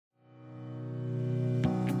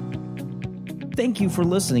Thank you for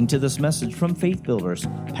listening to this message from Faith Builders.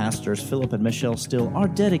 Pastors Philip and Michelle Steele are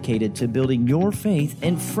dedicated to building your faith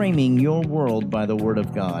and framing your world by the Word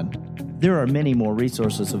of God. There are many more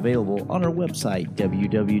resources available on our website,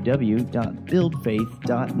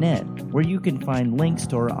 www.buildfaith.net, where you can find links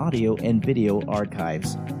to our audio and video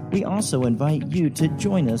archives. We also invite you to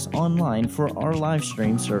join us online for our live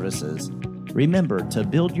stream services. Remember to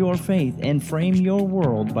build your faith and frame your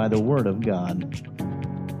world by the Word of God.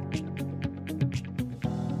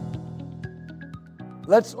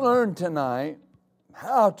 Let's learn tonight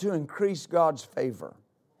how to increase God's favor.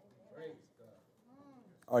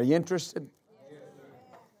 Are you interested?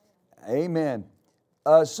 Amen.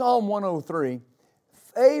 Psalm 103.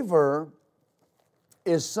 Favor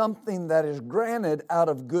is something that is granted out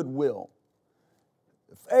of goodwill.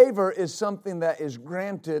 Favor is something that is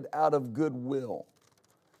granted out of goodwill.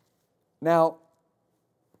 Now,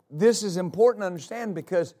 this is important to understand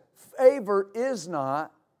because favor is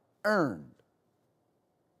not earned.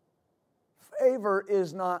 Favor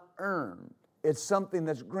is not earned. It's something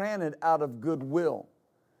that's granted out of goodwill.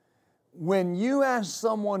 When you ask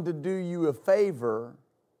someone to do you a favor,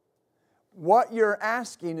 what you're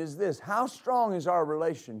asking is this: how strong is our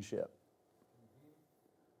relationship?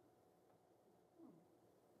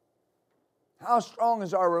 How strong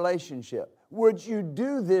is our relationship? Would you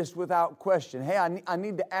do this without question? Hey, I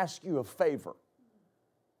need to ask you a favor.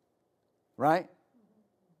 Right?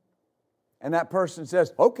 And that person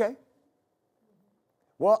says, okay.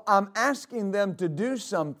 Well, I'm asking them to do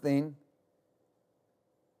something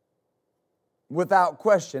without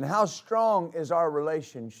question. How strong is our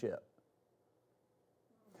relationship?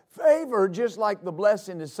 Favor, just like the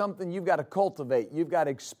blessing, is something you've got to cultivate. You've got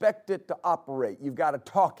to expect it to operate. You've got to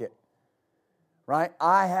talk it. Right?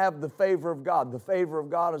 I have the favor of God. The favor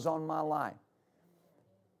of God is on my life.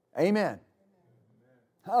 Amen.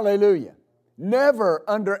 Hallelujah. Never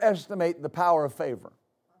underestimate the power of favor.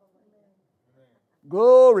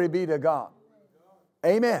 Glory be to God.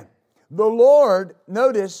 Amen. The Lord,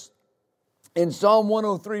 notice in Psalm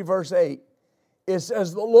 103 verse 8, it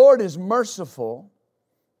says, the Lord is merciful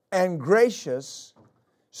and gracious,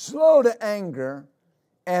 slow to anger,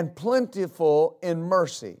 and plentiful in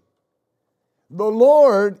mercy. The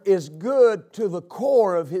Lord is good to the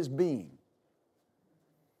core of His being.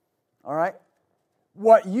 All right?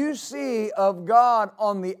 What you see of God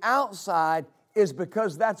on the outside is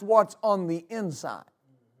because that's what's on the inside.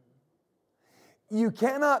 You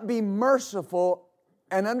cannot be merciful,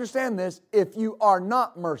 and understand this, if you are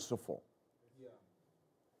not merciful.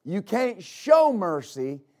 You can't show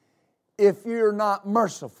mercy if you're not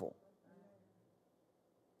merciful.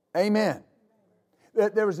 Amen.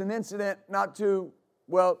 There was an incident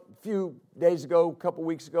a few days ago, a couple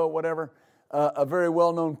weeks ago, whatever. A very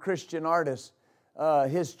well-known Christian artist,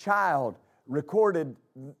 his child recorded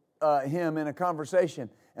him in a conversation,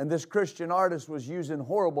 and this Christian artist was using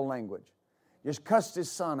horrible language. Just cussed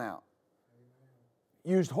his son out.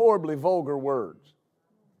 Used horribly vulgar words.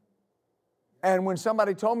 And when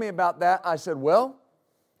somebody told me about that, I said, well,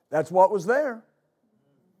 that's what was there.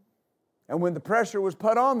 And when the pressure was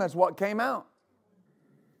put on, that's what came out.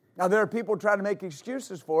 Now, there are people trying to make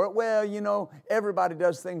excuses for it. Well, you know, everybody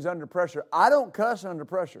does things under pressure. I don't cuss under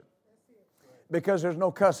pressure because there's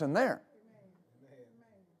no cussing there.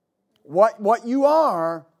 What you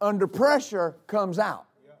are under pressure comes out.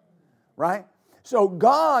 Right? So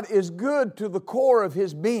God is good to the core of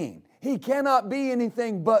His being. He cannot be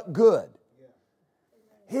anything but good.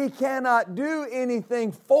 He cannot do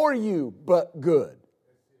anything for you but good.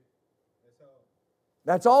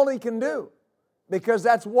 That's all He can do, because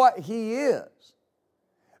that's what He is.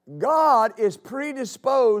 God is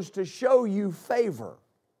predisposed to show you favor.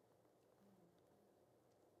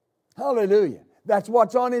 Hallelujah. That's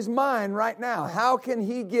what's on His mind right now. How can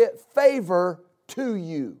He get favor to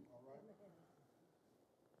you?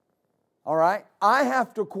 All right? I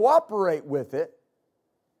have to cooperate with it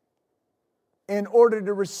in order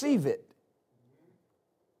to receive it.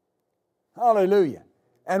 Hallelujah.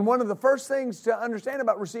 And one of the first things to understand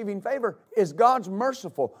about receiving favor is God's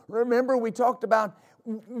merciful. Remember, we talked about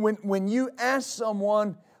when you ask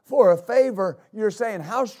someone for a favor, you're saying,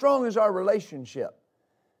 how strong is our relationship?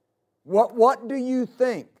 What do you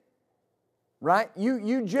think? Right?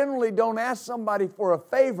 You generally don't ask somebody for a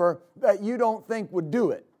favor that you don't think would do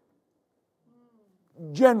it.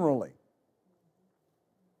 Generally.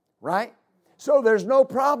 Right? So there's no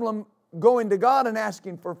problem going to God and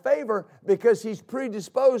asking for favor because He's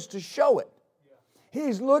predisposed to show it.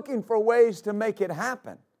 He's looking for ways to make it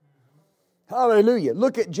happen. Hallelujah.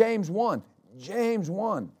 Look at James 1. James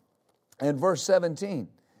 1 and verse 17.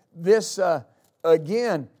 This,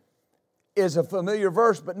 again, is a familiar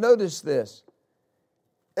verse, but notice this.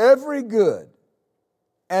 Every good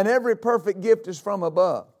and every perfect gift is from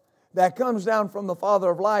above, that comes down from the Father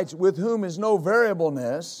of lights, with whom is no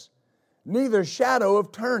variableness, neither shadow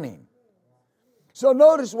of turning. So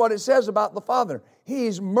notice what it says about the Father.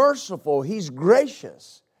 He's merciful. He's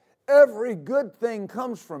gracious. Every good thing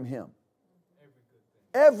comes from Him.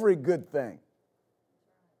 Every good thing.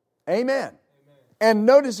 Amen. And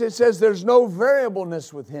notice it says there's no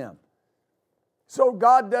variableness with Him. So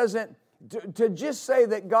God doesn't, to just say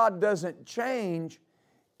that God doesn't change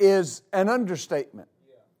is an understatement.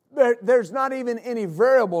 There's not even any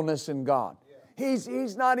variableness in God.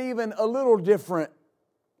 He's not even a little different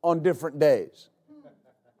on different days.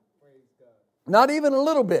 Not even a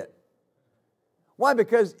little bit. Why?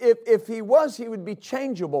 Because if He was, He would be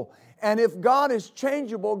changeable. And if God is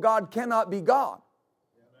changeable, God cannot be God.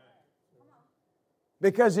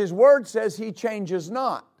 Because His Word says He changes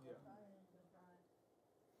not.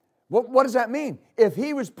 What does that mean? If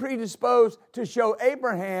He was predisposed to show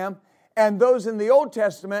Abraham and those in the Old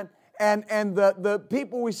Testament and the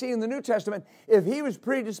people we see in the New Testament, if He was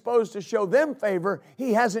predisposed to show them favor,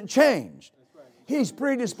 He hasn't changed. He's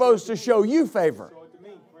predisposed to show you favor.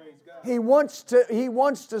 He wants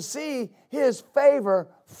to see His favor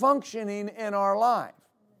functioning in our life.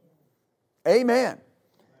 Amen.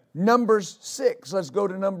 Numbers 6. Let's go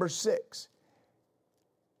to number 6.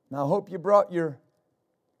 Now I hope you brought your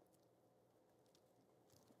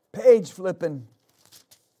page flipping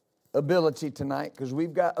ability tonight, because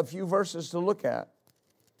we've got a few verses to look at.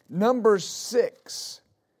 Numbers 6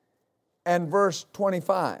 and verse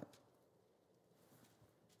 25.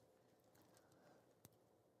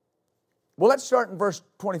 Well, let's start in verse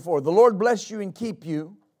 24. The Lord bless you and keep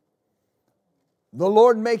you. The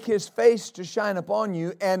Lord make His face to shine upon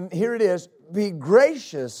you. And here it is, be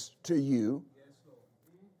gracious to you.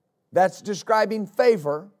 That's describing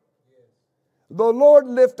favor. The Lord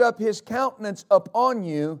lift up His countenance upon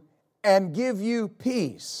you and give you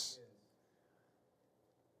peace.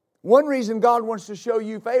 One reason God wants to show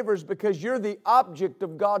you favor is because you're the object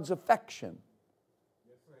of God's affection.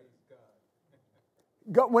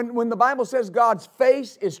 When the Bible says God's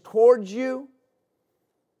face is towards you,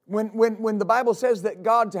 when the Bible says that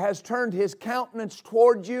God has turned His countenance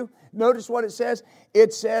towards you, notice what it says.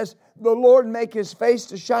 It says, the Lord make His face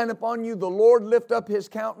to shine upon you. The Lord lift up His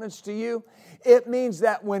countenance to you. It means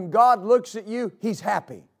that when God looks at you, He's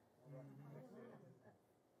happy.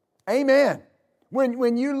 Amen.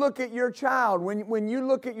 When you look at your child, when you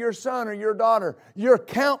look at your son or your daughter, your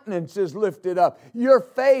countenance is lifted up. Your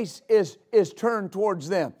face is turned towards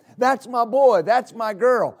them. That's my boy. That's my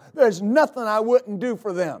girl. There's nothing I wouldn't do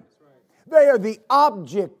for them. They are the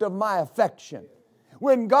object of my affection.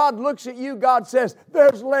 When God looks at you, God says,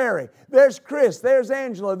 there's Larry, there's Chris, there's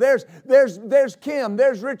Angela, there's Kim,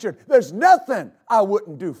 there's Richard. There's nothing I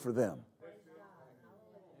wouldn't do for them.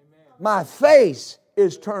 My face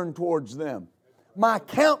is turned towards them. My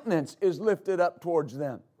countenance is lifted up towards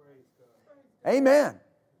them. Amen.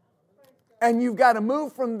 And you've got to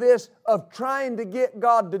move from this of trying to get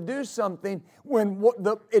God to do something when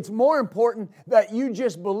it's more important that you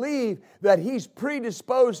just believe that He's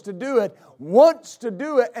predisposed to do it, wants to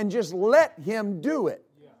do it, and just let Him do it.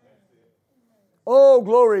 Oh,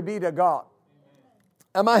 glory be to God.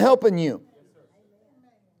 Am I helping you?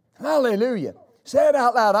 Hallelujah. Say it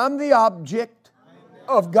out loud. I'm the object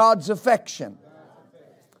of God's affection.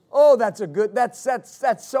 Oh, that's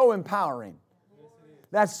so empowering.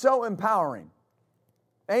 That's so empowering.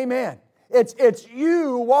 Amen. It's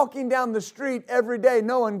you walking down the street every day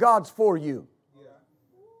knowing God's for you.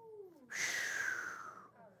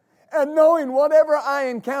 And knowing whatever I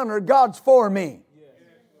encounter, God's for me.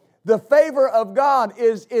 The favor of God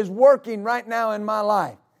is working right now in my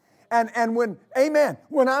life. And when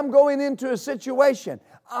I'm going into a situation,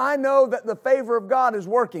 I know that the favor of God is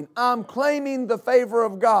working. I'm claiming the favor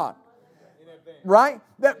of God. Right?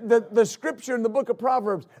 The scripture in the book of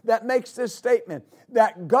Proverbs that makes this statement,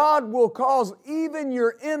 that God will cause even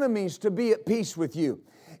your enemies to be at peace with you.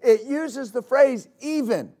 It uses the phrase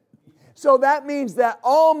even. So that means that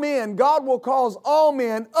all men, God will cause all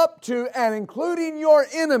men up to and including your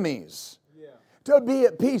enemies to be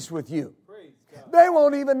at peace with you. They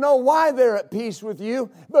won't even know why they're at peace with you,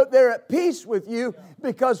 but they're at peace with you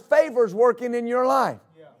because favor's working in your life.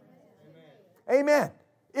 Amen.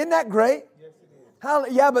 Isn't that great?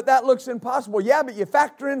 Yeah, but that looks impossible. Yeah, but you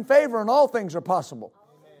factor in favor and all things are possible.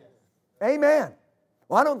 Amen.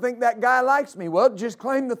 Well, I don't think that guy likes me. Well, just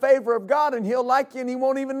claim the favor of God and He'll like you and He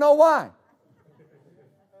won't even know why.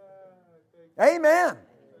 Amen.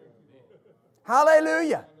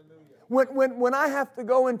 Hallelujah. When I have to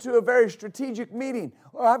go into a very strategic meeting,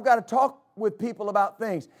 or I've got to talk with people about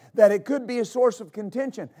things that it could be a source of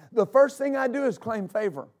contention, the first thing I do is claim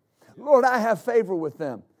favor. Lord, I have favor with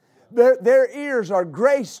them. Their ears are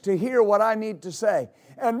graced to hear what I need to say.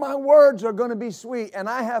 And my words are going to be sweet, and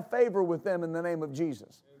I have favor with them in the name of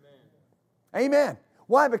Jesus. Amen. Amen.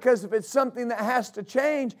 Why? Because if it's something that has to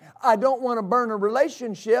change, I don't want to burn a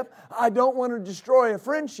relationship. I don't want to destroy a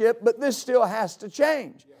friendship, but this still has to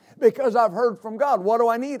change. Because I've heard from God. What do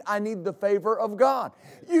I need? I need the favor of God.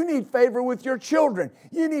 You need favor with your children.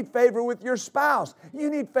 You need favor with your spouse.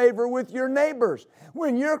 You need favor with your neighbors.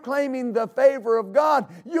 When you're claiming the favor of God,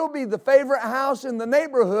 you'll be the favorite house in the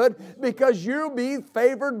neighborhood because you'll be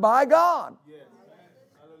favored by God.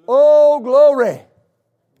 Oh, glory.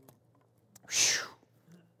 Whew.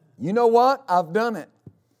 You know what? I've done it.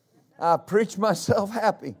 I've preached myself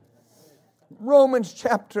happy. Romans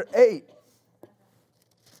chapter 8.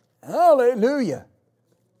 Hallelujah.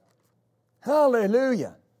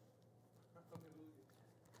 Hallelujah.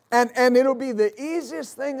 And it'll be the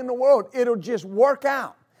easiest thing in the world. It'll just work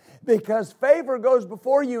out. Because favor goes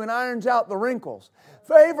before you and irons out the wrinkles.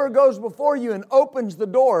 Favor goes before you and opens the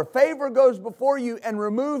door. Favor goes before you and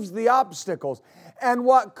removes the obstacles. And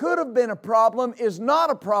what could have been a problem is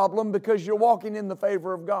not a problem because you're walking in the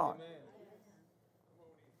favor of God.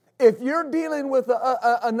 If you're dealing with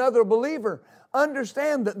another believer,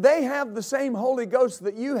 understand that they have the same Holy Ghost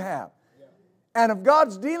that you have. And if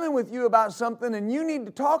God's dealing with you about something and you need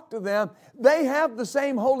to talk to them, they have the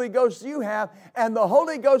same Holy Ghost you have, and the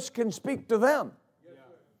Holy Ghost can speak to them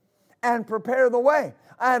and prepare the way.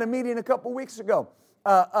 I had a meeting a couple weeks ago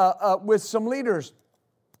with some leaders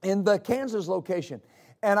in the Kansas location,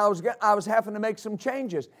 and I was having to make some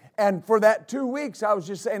changes. And for that 2 weeks, I was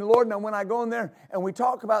just saying, Lord, now when I go in there and we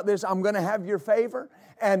talk about this, I'm going to have your favor,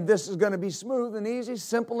 and this is going to be smooth and easy,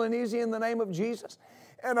 simple and easy in the name of Jesus.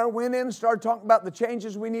 And I went in and started talking about the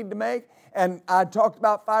changes we need to make, and I talked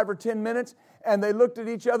about 5 or 10 minutes, and they looked at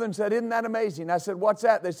each other and said, isn't that amazing? I said, what's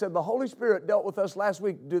that? They said, the Holy Spirit dealt with us last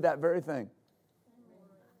week to do that very thing.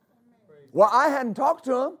 Well, I hadn't talked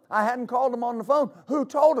to him. I hadn't called him on the phone. Who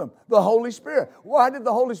told him? The Holy Spirit. Why did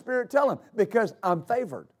the Holy Spirit tell him? Because I'm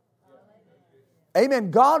favored.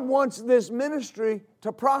 Amen. God wants this ministry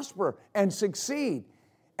to prosper and succeed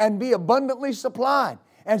and be abundantly supplied.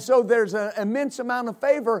 And so there's an immense amount of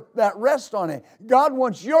favor that rests on it. God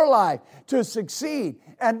wants your life to succeed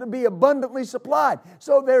and to be abundantly supplied.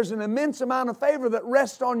 So there's an immense amount of favor that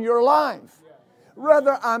rests on your life.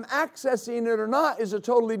 Whether I'm accessing it or not is a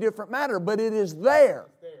totally different matter, but it is there.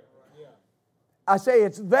 I say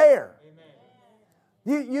it's there.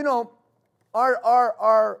 You know,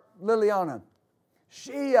 our Liliana,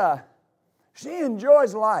 she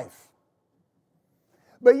enjoys life.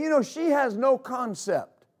 But you know, she has no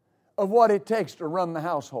concept of what it takes to run the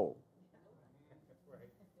household.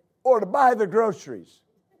 Or to buy the groceries.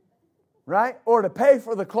 Right? Or to pay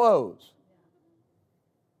for the clothes.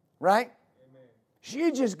 Right?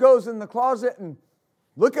 She just goes in the closet and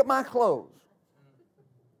look at my clothes.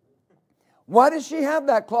 Why does she have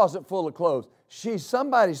that closet full of clothes? She's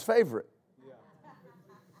somebody's favorite.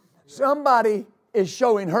 Somebody is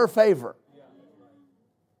showing her favor.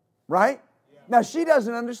 Right? Now, she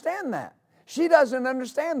doesn't understand that. She doesn't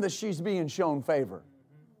understand that she's being shown favor.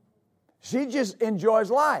 She just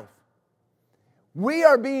enjoys life. We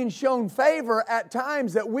are being shown favor at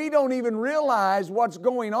times that we don't even realize what's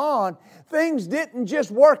going on. Things didn't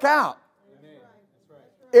just work out.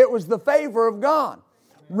 It was the favor of God.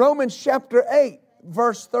 Romans chapter 8,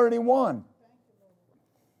 verse 31.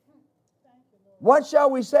 What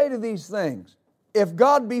shall we say to these things? If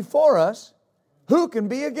God be for us, who can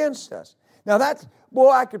be against us? Now that's, boy,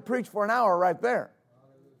 I could preach for an hour right there.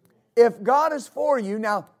 If God is for you,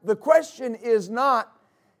 now the question is not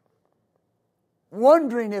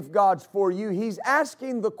wondering if God's for you. He's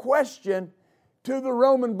asking the question to the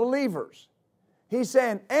Roman believers. He's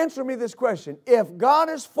saying, answer me this question. If God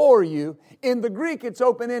is for you, in the Greek it's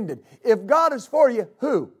open-ended. If God is for you,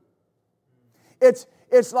 who? It's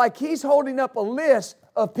like he's holding up a list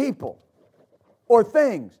of people or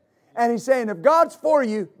things. And he's saying, if God's for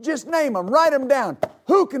you, just name them, write them down.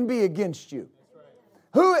 Who can be against you?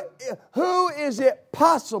 Who is it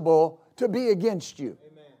possible to be against you?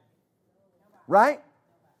 Right?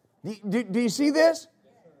 Do you see this?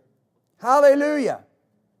 Hallelujah.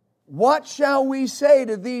 What shall we say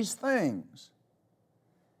to these things?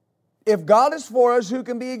 If God is for us, who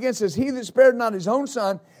can be against us? He that spared not His own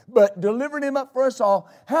Son, but delivered Him up for us all,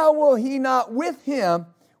 how will He not with Him,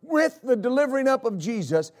 with the delivering up of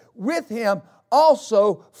Jesus, with Him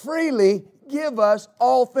also freely give us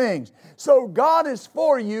all things. So God is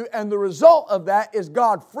for you, and the result of that is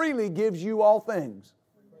God freely gives you all things.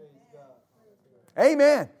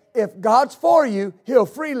 Amen. If God's for you, He'll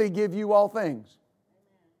freely give you all things.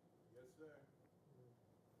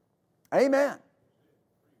 Amen.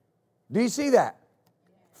 Do you see that?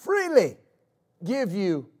 Freely give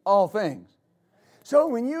you all things. So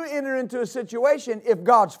when you enter into a situation, if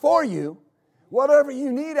God's for you, whatever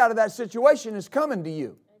you need out of that situation is coming to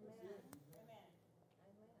you.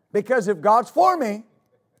 Because if God's for me,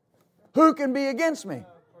 who can be against me?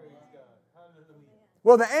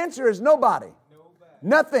 Well, the answer is nobody.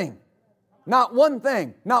 Nothing. Not one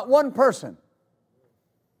thing. Not one person.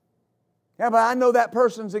 Yeah, but I know that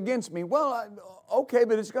person's against me. Well, okay,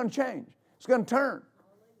 but it's going to change. It's going to turn.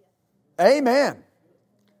 Amen.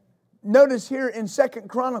 Notice here in 2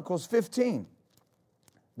 Chronicles 15.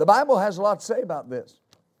 The Bible has a lot to say about this.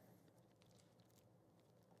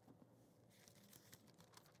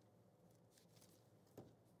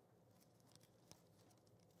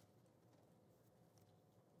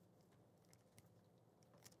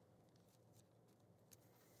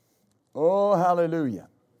 Oh, hallelujah.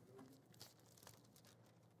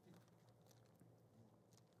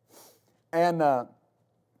 And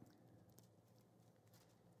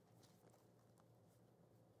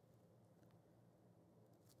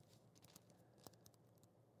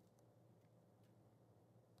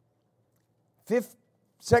 2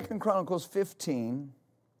 Chronicles 15.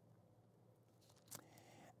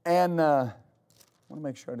 And I want to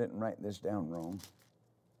make sure I didn't write this down wrong.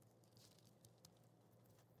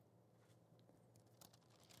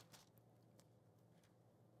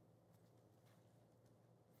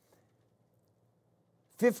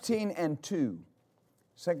 and 2.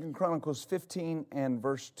 2 Chronicles 15 and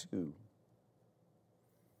verse 2.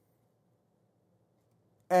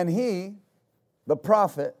 And he, the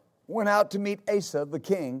prophet, went out to meet Asa the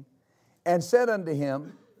king, and said unto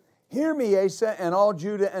him, Hear me, Asa, and all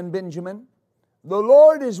Judah and Benjamin. The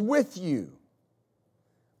Lord is with you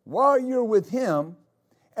while you're with Him,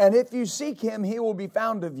 and if you seek Him, He will be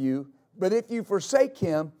found of you. But if you forsake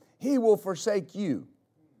Him, He will forsake you.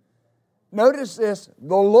 Notice this,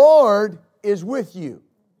 the Lord is with you.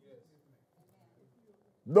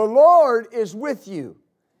 The Lord is with you.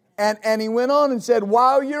 And he went on and said,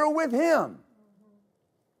 while you're with Him.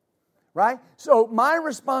 Right? So my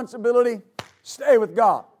responsibility, stay with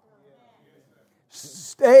God.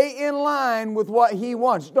 Stay in line with what He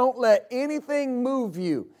wants. Don't let anything move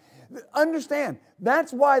you. Understand,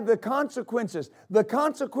 that's why the consequences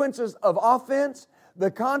of offense,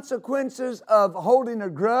 the consequences of holding a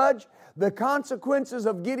grudge, the consequences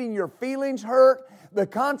of getting your feelings hurt, the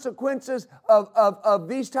consequences of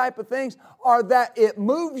these type of things are that it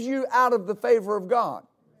moves you out of the favor of God.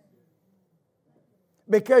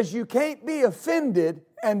 Because you can't be offended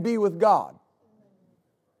and be with God.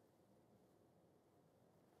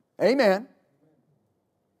 Amen.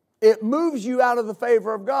 It moves you out of the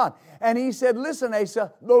favor of God. And he said, listen,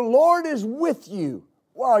 Asa, the Lord is with you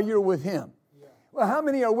while you're with Him. Well, how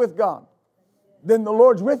many are with God? Then the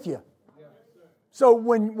Lord's with you. So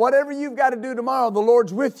when whatever you've got to do tomorrow, the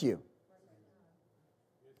Lord's with you.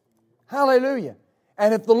 Hallelujah.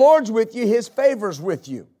 And if the Lord's with you, His favor's with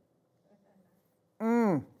you.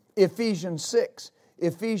 Ephesians 6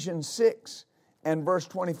 and verse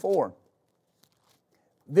 24.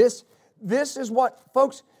 This is what,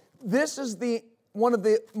 folks, this is one of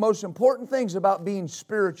the most important things about being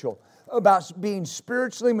spiritual, about being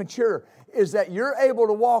spiritually mature, is that you're able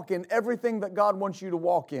to walk in everything that God wants you to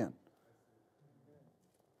walk in.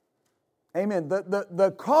 Amen.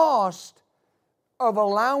 The cost of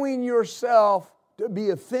allowing yourself to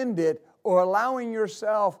be offended or allowing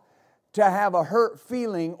yourself to have a hurt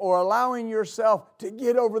feeling or allowing yourself to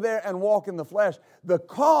get over there and walk in the flesh, the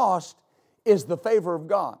cost is the favor of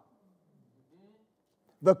God.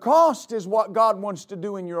 The cost is what God wants to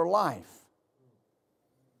do in your life.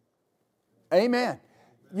 Amen.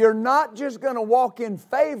 You're not just going to walk in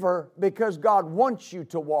favor because God wants you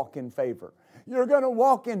to walk in favor. You're going to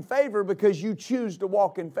walk in favor because you choose to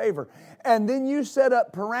walk in favor. And then you set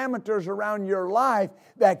up parameters around your life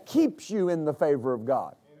that keeps you in the favor of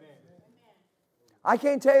God. I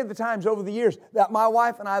can't tell you the times over the years that my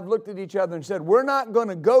wife and I have looked at each other and said, we're not going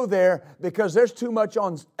to go there because there's too much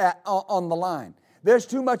on the line. There's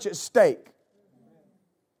too much at stake.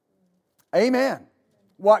 Amen.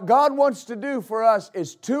 What God wants to do for us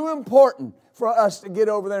is too important for us to get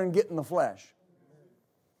over there and get in the flesh.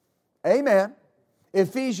 Amen.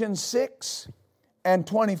 Ephesians 6 and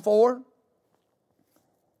 24.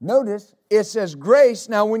 Notice it says grace.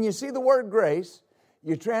 Now when you see the word grace,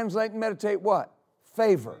 you translate and meditate what?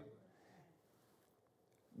 Favor.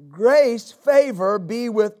 grace, favor be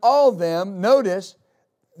with all them, notice,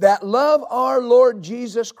 that love our Lord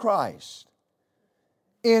Jesus Christ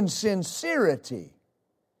in sincerity.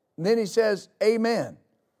 And then he says, amen.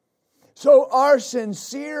 So our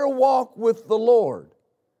sincere walk with the Lord,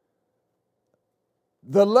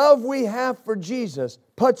 the love we have for Jesus,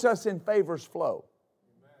 puts us in favor's flow.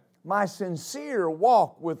 My sincere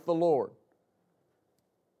walk with the Lord.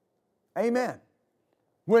 Amen.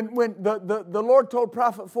 When the Lord told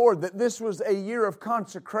Prophet Ford that this was a year of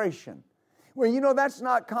consecration. Well, you know, that's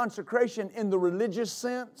not consecration in the religious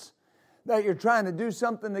sense, that you're trying to do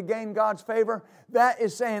something to gain God's favor. That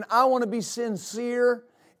is saying, I want to be sincere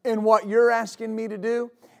in what you're asking me to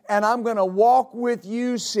do, and I'm going to walk with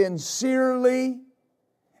you sincerely.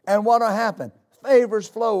 And what will happen? Favor's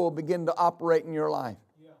flow will begin to operate in your life.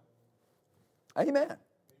 Yeah. Amen.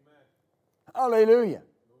 Hallelujah.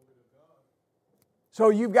 So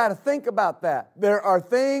you've got to think about that. There are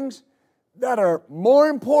things that are more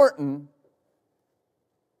important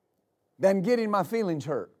than getting my feelings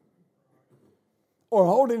hurt, or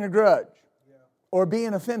holding a grudge, or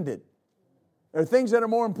being offended. There are things that are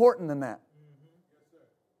more important than that.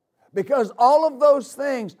 Because all of those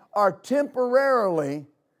things are temporarily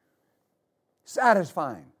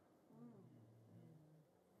satisfying.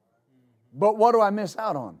 But what do I miss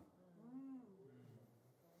out on?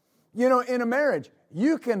 You know, in a marriage,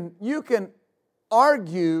 you can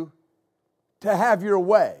argue to have your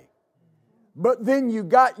way. But then you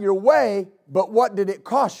got your way, but what did it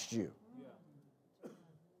cost you?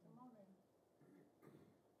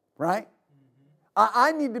 Right?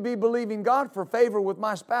 I need to be believing God for favor with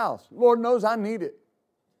my spouse. Lord knows I need it.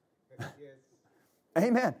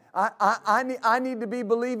 Amen. I need to be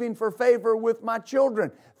believing for favor with my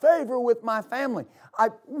children, favor with my family.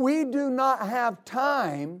 We do not have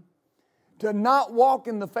time to not walk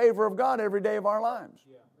in the favor of God every day of our lives.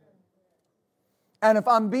 And if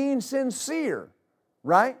I'm being sincere,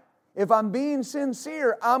 right? If I'm being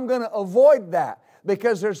sincere, I'm going to avoid that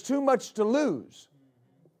because there's too much to lose.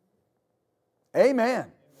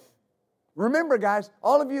 Amen. Remember, guys,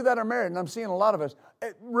 all of you that are married, and I'm seeing a lot of us,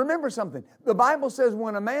 remember something. The Bible says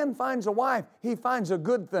when a man finds a wife, he finds a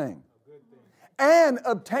good thing and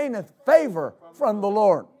obtaineth favor from the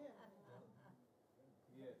Lord.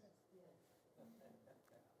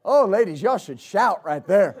 Oh, ladies, y'all should shout right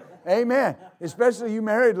there. Amen. Especially you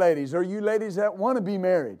married ladies, or you ladies that want to be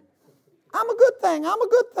married. I'm a good thing. I'm a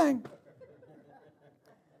good thing.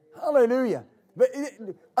 Hallelujah. But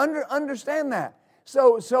understand that.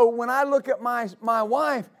 So when I look at my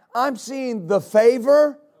wife, I'm seeing the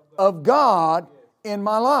favor of God in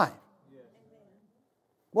my life.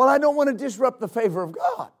 Well, I don't want to disrupt the favor of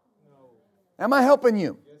God. Am I helping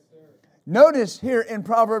you? Notice here in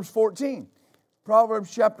Proverbs 14.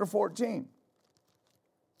 Proverbs chapter 14.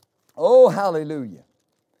 Oh, hallelujah.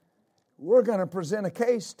 We're going to present a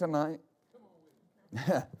case tonight.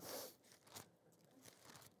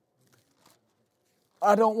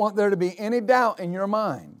 I don't want there to be any doubt in your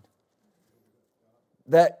mind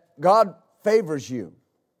that God favors you.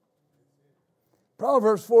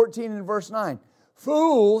 Proverbs 14 and verse 9.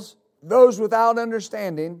 Fools, those without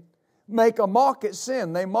understanding, make a mock at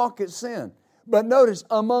sin. They mock at sin. But notice,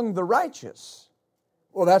 among the righteous,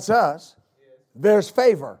 well, that's us, there's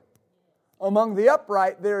favor. Among the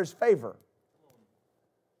upright, there is favor.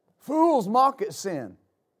 Fools mock at sin.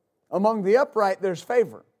 Among the upright, there's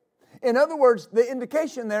favor. In other words, the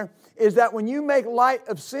indication there is that when you make light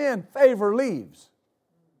of sin, favor leaves.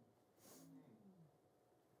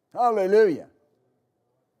 Hallelujah.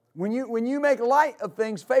 When you make light of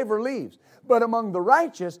things, favor leaves. But among the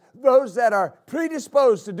righteous, those that are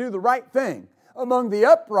predisposed to do the right thing, among the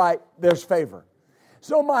upright, there's favor.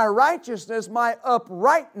 So my righteousness, my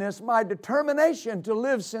uprightness, my determination to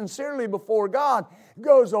live sincerely before God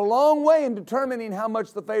goes a long way in determining how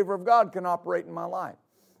much the favor of God can operate in my life.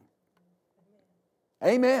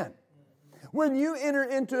 Amen. When you enter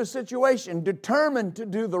into a situation determined to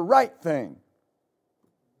do the right thing,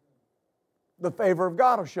 the favor of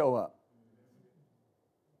God will show up.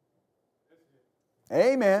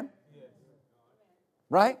 Amen.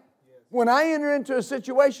 Right? When I enter into a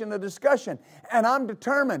situation, a discussion, and I'm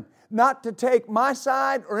determined not to take my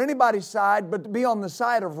side or anybody's side, but to be on the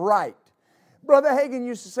side of right. Brother Hagin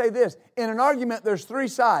used to say this, in an argument there's three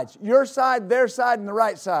sides, your side, their side, and the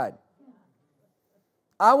right side.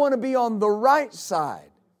 I want to be on the right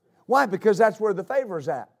side. Why? Because that's where the favor's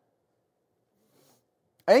at.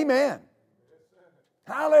 Amen.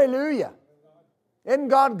 Hallelujah. Isn't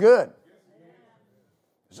God good?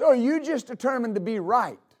 So you just determined to be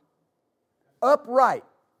right. Upright.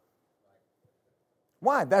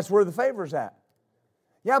 Why? That's where the favor's at.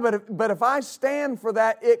 Yeah, but if I stand for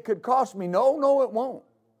that, it could cost me. No, it won't.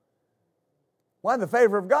 Why? The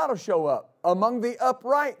favor of God will show up. Among the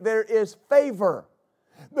upright, there is favor.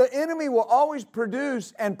 The enemy will always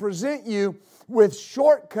produce and present you with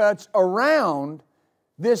shortcuts around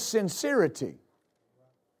this sincerity.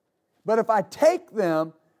 But if I take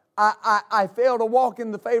them, I fail to walk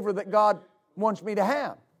in the favor that God wants me to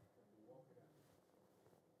have.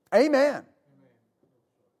 Amen.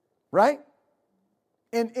 Right?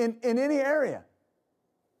 In any area.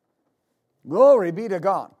 Glory be to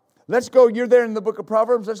God. Let's go, you're there in the book of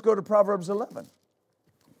Proverbs. Let's go to Proverbs 11.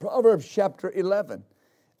 Proverbs chapter 11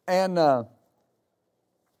 and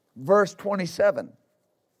verse 27.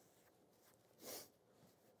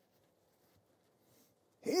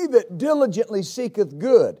 He that diligently seeketh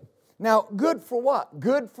good. Now, good for what?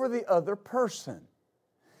 Good for the other person.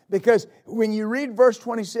 Because when you read verse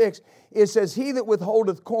 26, it says, he that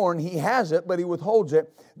withholdeth corn, he has it, but he withholds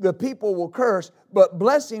it. The people will curse, but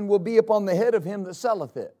blessing will be upon the head of him that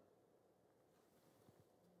selleth it.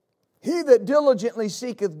 He that diligently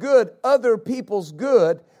seeketh good, other people's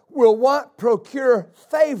good, will what? Procure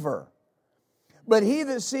favor. But he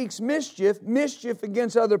that seeks mischief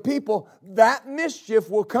against other people, that mischief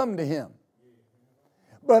will come to him.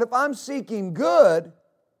 But if I'm seeking good,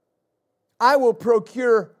 I will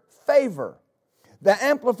procure favor. The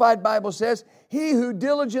Amplified Bible says, he who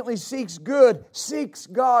diligently seeks good seeks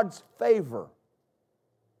God's favor.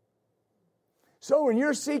 So when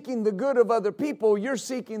you're seeking the good of other people, you're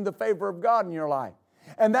seeking the favor of God in your life.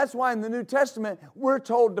 And that's why in the New Testament, we're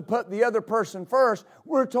told to put the other person first.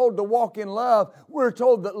 We're told to walk in love. We're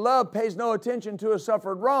told that love pays no attention to a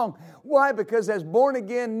suffered wrong. Why? Because as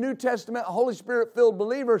born-again, New Testament, Holy Spirit-filled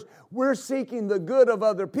believers, we're seeking the good of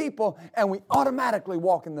other people, and we automatically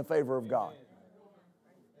walk in the favor of God.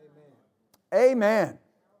 Amen.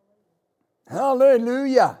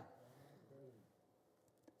 Hallelujah.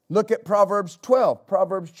 Look at Proverbs 12,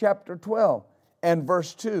 Proverbs chapter 12 and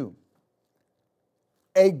verse 2.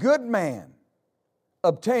 A good man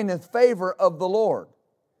obtaineth favor of the Lord,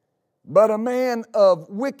 but a man of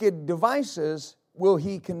wicked devices will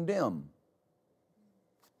he condemn.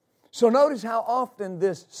 So notice how often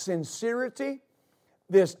this sincerity,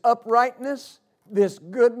 this uprightness, this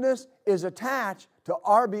goodness is attached to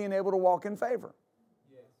our being able to walk in favor.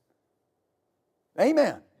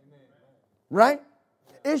 Amen. Right?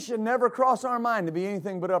 It should never cross our mind to be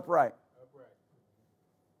anything but upright.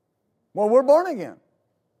 Well, we're born again.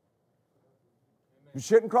 It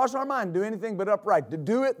shouldn't cross our mind to do anything but upright, to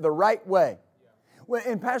do it the right way. Well,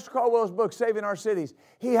 in Pastor Caldwell's book, Saving Our Cities,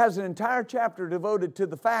 he has an entire chapter devoted to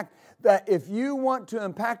the fact that if you want to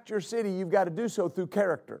impact your city, you've got to do so through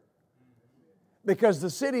character. Because the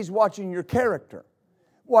city's watching your character,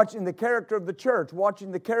 watching the character of the church,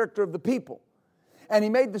 watching the character of the people. And he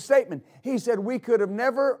made the statement, he said, we could have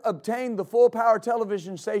never obtained the full power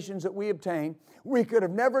television stations that we obtained. We could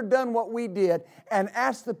have never done what we did and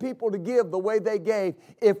asked the people to give the way they gave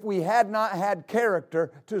if we had not had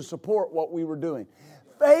character to support what we were doing.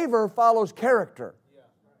 Favor follows character.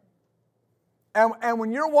 And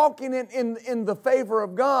when you're walking in the favor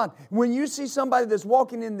of God, when you see somebody that's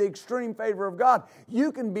walking in the extreme favor of God,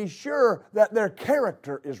 you can be sure that their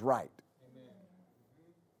character is right.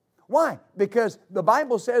 Why? Because the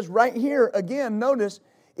Bible says right here, again, notice,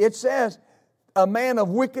 it says, a man of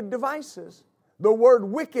wicked devices. The word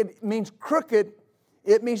wicked means crooked.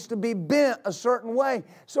 It means to be bent a certain way.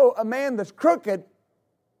 So a man that's crooked,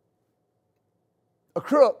 a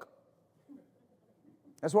crook,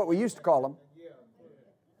 that's what we used to call him.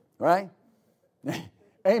 Right?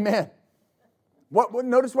 Amen.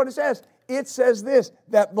 Notice what it says. It says this,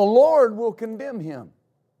 that the Lord will condemn him.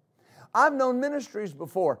 I've known ministries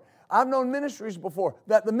before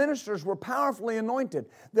that the ministers were powerfully anointed.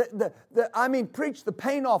 Preach the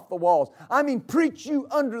paint off the walls. Preach you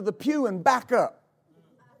under the pew and back up.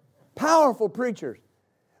 Powerful preachers.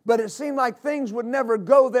 But it seemed like things would never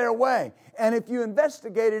go their way. And if you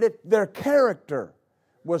investigated it, their character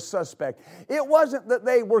was suspect. It wasn't that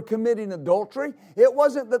they were committing adultery. It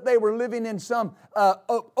wasn't that they were living in some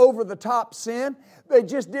over-the-top sin. They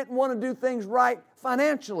just didn't want to do things right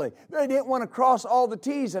financially. They didn't want to cross all the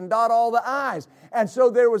T's and dot all the I's. And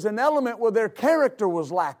so there was an element where their character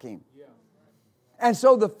was lacking. And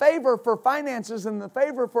so the favor for finances and the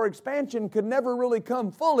favor for expansion could never really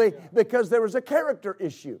come fully because there was a character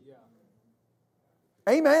issue.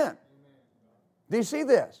 Amen. Do you see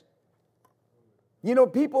this? You know,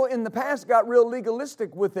 people in the past got real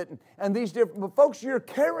legalistic with it, and these different. But folks, your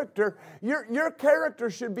character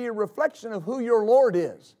should be a reflection of who your Lord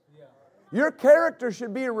is. Your character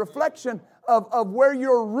should be a reflection of where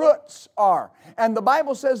your roots are. And the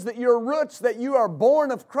Bible says that your roots, that you are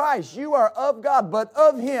born of Christ. You are of God, but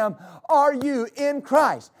of Him are you in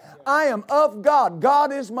Christ. I am of God.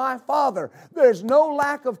 God is my Father. There's no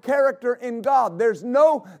lack of character in God. There's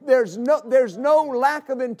no lack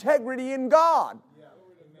of integrity in God.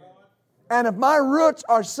 And if my roots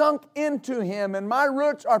are sunk into Him and my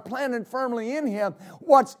roots are planted firmly in Him,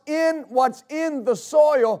 what's in the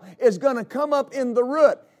soil is going to come up in the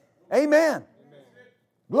root. Amen.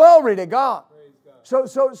 Glory to God.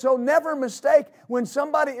 So never mistake when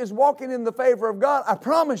somebody is walking in the favor of God. I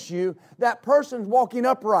promise you that person's walking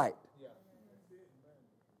upright.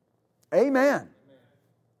 Amen.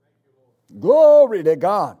 Glory to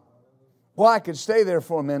God. Well, I could stay there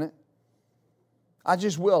for a minute. I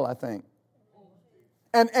just will, I think.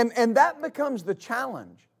 And that becomes the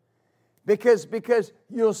challenge. Because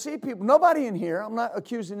you'll see people, nobody in here, I'm not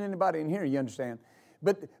accusing anybody in here, you understand?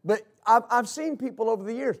 But I've seen people over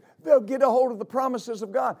the years, they'll get a hold of the promises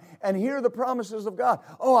of God and hear the promises of God.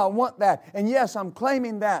 Oh, I want that. And yes, I'm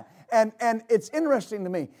claiming that. And it's interesting to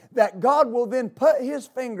me that God will then put His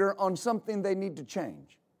finger on something they need to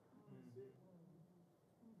change.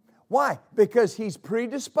 Why? Because He's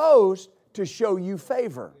predisposed to show you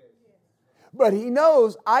favor. But He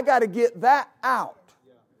knows I got to get that out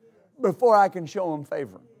before I can show Him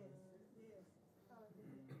favor.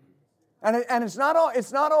 And it's not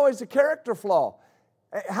always a character flaw.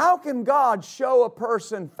 How can God show a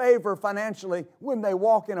person favor financially when they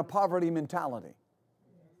walk in a poverty mentality?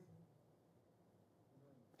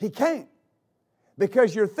 He can't,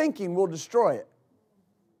 because your thinking will destroy it.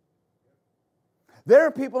 There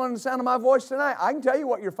are people on the sound of my voice tonight. I can tell you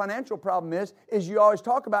what your financial problem is you always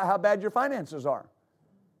talk about how bad your finances are.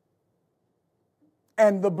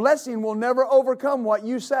 And the blessing will never overcome what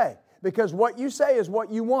you say, because what you say is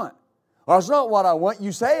what you want. Well, it's not what I want.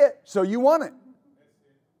 You say it, so you want it.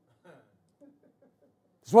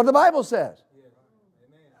 That's what the Bible says.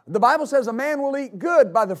 The Bible says a man will eat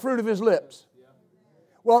good by the fruit of his lips.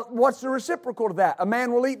 Well, what's the reciprocal to that? A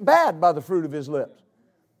man will eat bad by the fruit of his lips.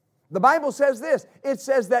 The Bible says this. It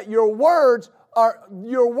says that your words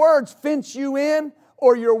fence you in,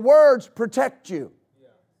 or your words protect you.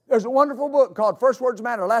 There's a wonderful book called First Words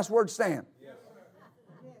Matter, Last Words Stand.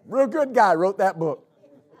 Real good guy wrote that book.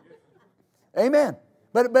 Amen.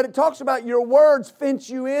 But it talks about your words fence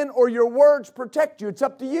you in or your words protect you. It's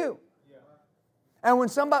up to you. And when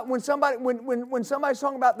somebody's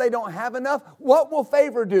talking about they don't have enough, what will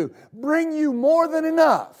favor do? Bring you more than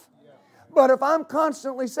enough. But if I'm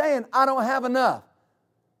constantly saying I don't have enough,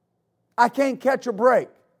 I can't catch a break.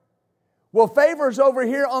 Well, favor's over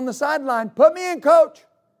here on the sideline. Put me in, coach.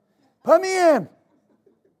 Put me in.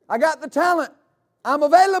 I got the talent. I'm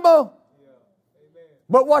available.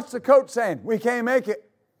 But what's the coach saying? We can't make it.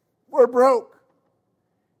 We're broke.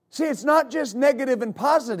 See, it's not just negative and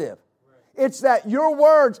positive. It's that your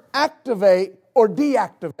words activate or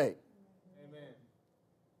deactivate.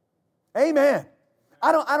 Amen.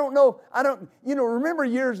 I don't know. Remember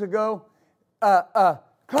years ago,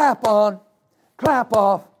 clap on, clap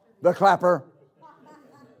off, the clapper.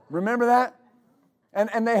 Remember that?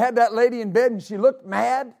 And they had that lady in bed and she looked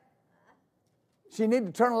mad. She needed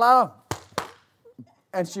to turn the light off.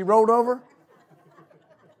 And she rolled over.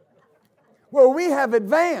 Well, we have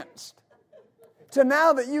advanced to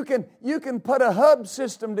now that you can put a hub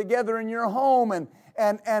system together in your home and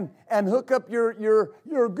hook up your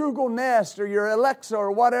Google Nest or your Alexa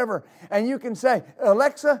or whatever, and you can say,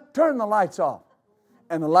 Alexa, turn the lights off,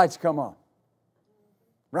 and the lights come on.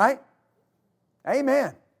 Right?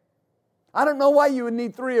 Amen. I don't know why you would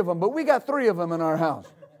need 3 of them, but we got 3 of them in our house.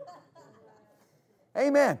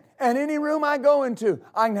 Amen. And any room I go into,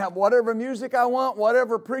 I can have whatever music I want,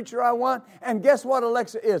 whatever preacher I want. And guess what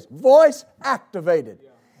Alexa is? Voice activated.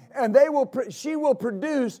 And she will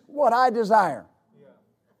produce what I desire.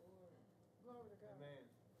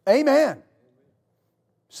 Amen.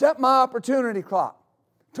 Set my opportunity clock.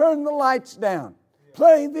 Turn the lights down.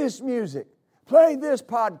 Play this music. Play this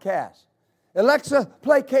podcast. Alexa,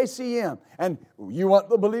 play KCM. And you want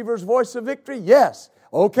the believer's voice of victory? Yes.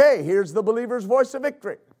 Okay, here's the believer's voice of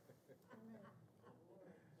victory.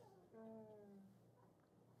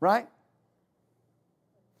 Right?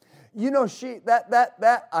 You know,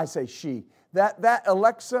 that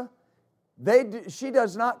Alexa, she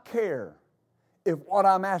does not care if what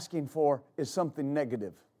I'm asking for is something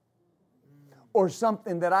negative or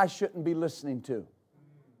something that I shouldn't be listening to.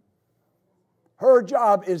 Her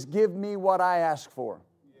job is give me what I ask for.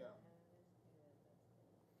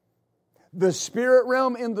 The spirit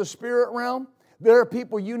realm, in the spirit realm, There are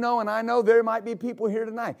people you know, and I know there might be people here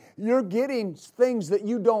tonight. You're getting things that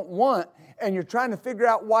you don't want, and you're trying to figure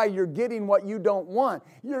out why you're getting what you don't want.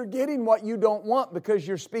 You're getting what you don't want because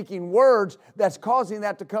you're speaking words that's causing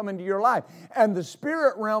that to come into your life. And the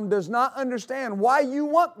spirit realm does not understand why you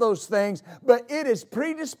want those things, but it is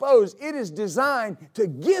predisposed, it is designed to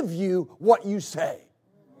give you what you say.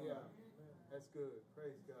 Yeah, that's good.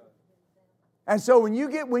 Praise God. And so when you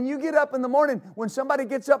get up in the morning, when somebody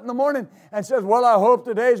gets up in the morning and says, well, I hope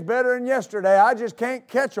today's better than yesterday, I just can't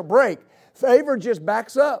catch a break, favor just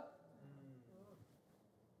backs up.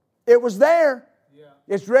 It was there. Yeah.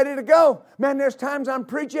 It's ready to go. Man, there's times I'm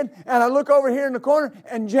preaching and I look over here in the corner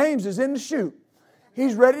and James is in the chute.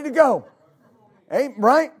 He's ready to go. Ain't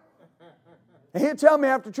right? And he'll tell me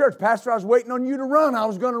after church, Pastor, I was waiting on you to run. I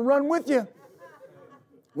was going to run with you.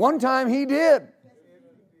 One time he did.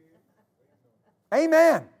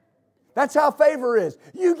 Amen. That's how favor is.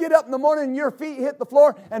 You get up in the morning and your feet hit the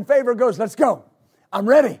floor and favor goes, let's go. I'm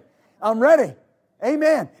ready. I'm ready.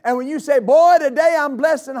 Amen. And when you say, boy, today I'm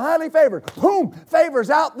blessed and highly favored, boom,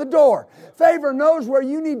 favor's out the door. Favor knows where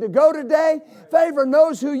you need to go today. Favor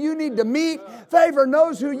knows who you need to meet. Favor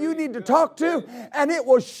knows who you need to talk to. And it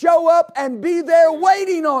will show up and be there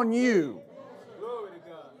waiting on you.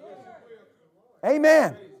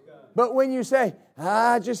 Amen. But when you say,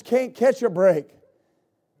 I just can't catch a break.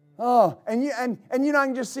 Oh, and you know, I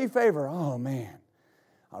can just see favor. Oh, man,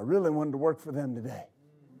 I really wanted to work for them today.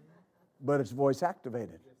 But it's voice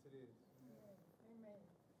activated.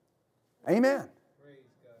 Amen.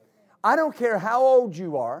 I don't care how old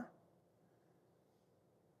you are.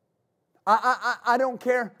 I don't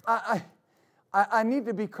care. I need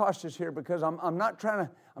to be cautious here because I'm not trying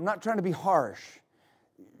to be harsh.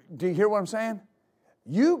 Do you hear what I'm saying?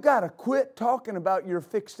 You got to quit talking about your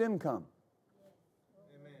fixed income.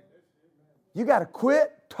 You got to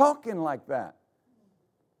quit talking like that.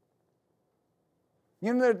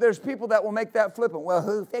 You know, there's people that will make that flippant. Well,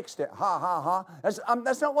 who fixed it? Ha, ha, ha.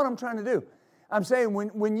 That's not what I'm trying to do. I'm saying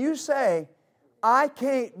when you say, I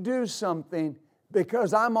can't do something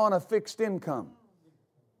because I'm on a fixed income.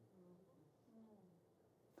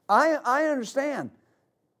 I understand.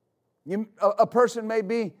 A person may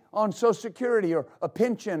be on Social Security or a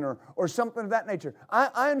pension or something of that nature.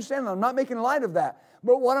 I understand that. I'm not making light of that.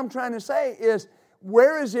 But what I'm trying to say is,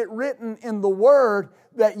 where is it written in the Word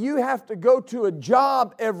that you have to go to a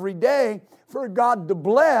job every day for God to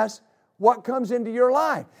bless what comes into your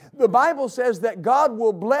life? The Bible says that God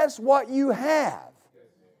will bless what you have.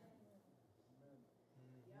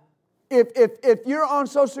 If you're on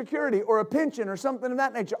Social Security or a pension or something of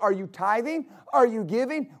that nature, are you tithing? Are you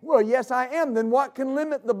giving? Well, yes, I am. Then what can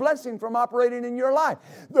limit the blessing from operating in your life?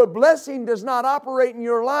 The blessing does not operate in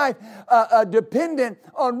your life dependent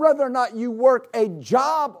on whether or not you work a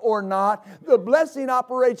job or not. The blessing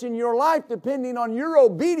operates in your life depending on your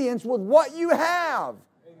obedience with what you have.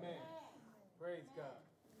 Amen. Praise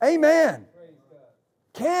God. Amen. Praise God.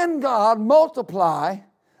 Can God multiply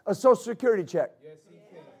a Social Security check? Yes, He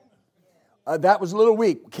can. That was a little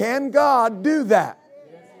weak. Can God do that?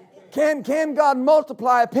 Can God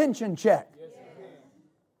multiply a pension check?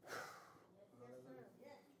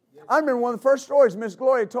 I remember one of the first stories Miss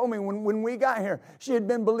Gloria told me when we got here. She had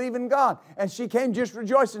been believing God, and she came just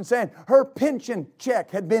rejoicing, saying her pension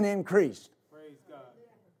check had been increased. Praise God.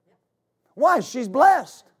 Why? She's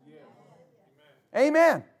blessed. Yeah.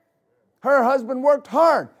 Amen. Her husband worked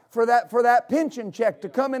hard for that pension check to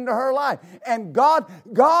come into her life. And God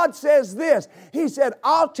says this. He said,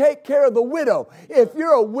 I'll take care of the widow. If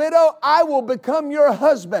you're a widow, I will become your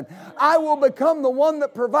husband. I will become the one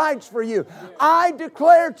that provides for you. I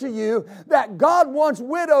declare to you that God wants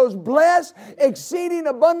widows blessed, exceeding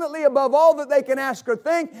abundantly above all that they can ask or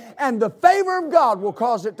think, and the favor of God will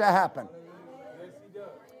cause it to happen.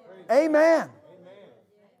 Amen.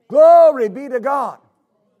 Glory be to God.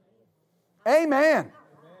 Amen.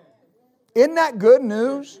 Isn't that good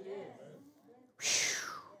news? Whew.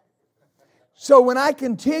 So when I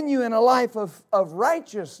continue in a life of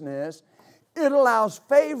righteousness, it allows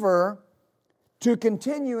favor to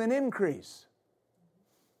continue and increase.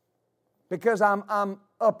 Because I'm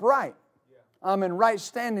upright. I'm in right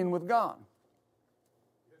standing with God.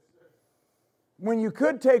 When you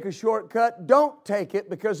could take a shortcut, don't take it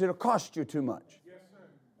because it'll cost you too much.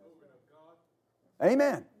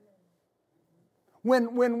 Amen.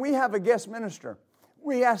 When we have a guest minister,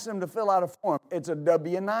 we ask them to fill out a form. It's a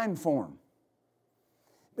W-9 form.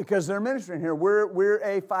 Because they're ministering here. We're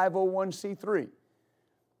a 501c3.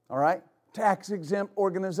 All right? Tax-exempt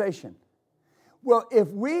organization. Well, if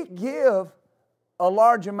we give a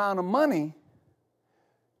large amount of money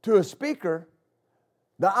to a speaker,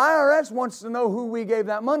 The IRS wants to know who we gave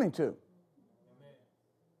that money to.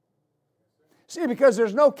 See, because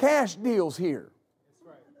there's no cash deals here.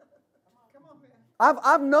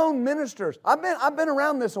 I've known ministers. I've been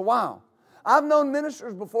around this a while. I've known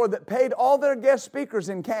ministers before that paid all their guest speakers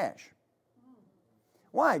in cash.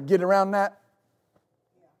 Why? Get around that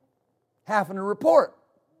having to report.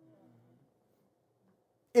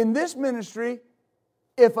 In this ministry,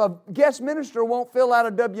 if a guest minister won't fill out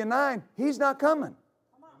a W-9, he's not coming.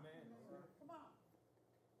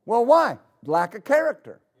 Well, why? Lack of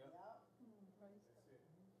character.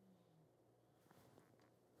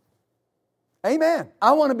 Amen.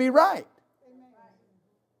 I want to be right.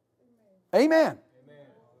 Amen.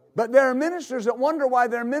 But there are ministers that wonder why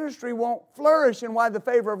their ministry won't flourish and why the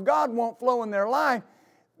favor of God won't flow in their life.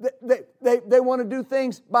 They want to do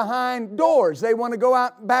things behind doors. They want to go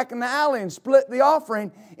out back in the alley and split the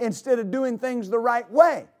offering instead of doing things the right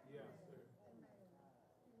way.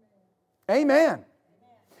 Amen.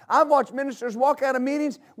 I've watched ministers walk out of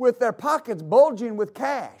meetings with their pockets bulging with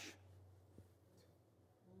cash.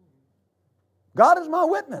 God is my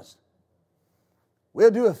witness.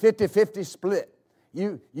 We'll do a 50-50 split.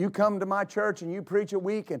 You come to my church and you preach a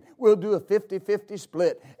week and we'll do a 50-50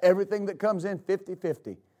 split. Everything that comes in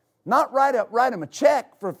 50-50. Not write them a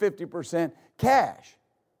check for 50% cash.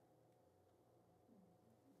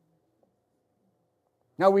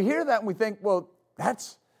 Now we hear that and we think, well,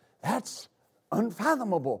 that's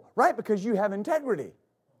unfathomable, right? Because you have integrity.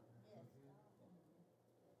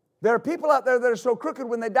 There are people out there that are so crooked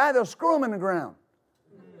when they die, they'll screw them in the ground.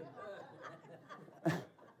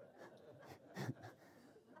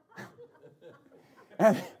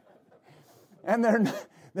 And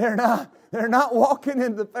they're not walking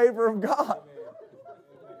in the favor of God.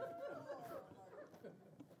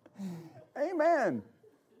 Amen.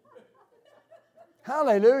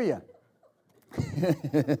 Hallelujah.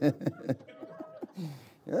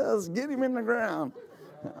 Let's get him in the ground.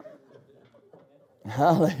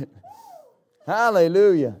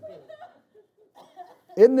 Hallelujah.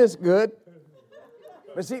 Isn't this good?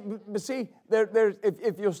 But see, there's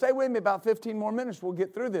if you'll stay with me about 15 more minutes, we'll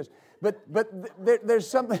get through this. But there's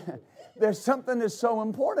something that's so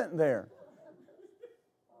important there.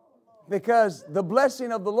 Because the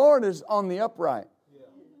blessing of the Lord is on the upright.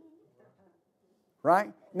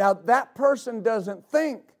 Right? Now that person doesn't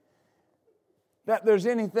think that there's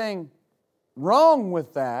anything wrong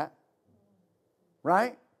with that.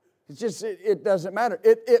 Right? It's just, it doesn't matter.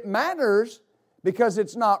 It matters because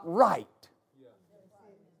it's not right.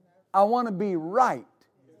 I want to be right.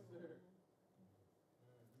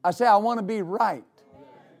 I say I want to be right.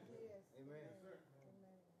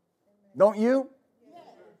 Don't you?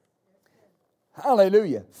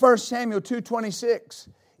 Hallelujah. 1 Samuel 2:26.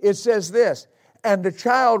 It says this, and the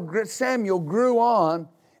child Samuel grew on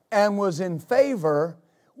and was in favor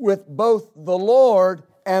with both the Lord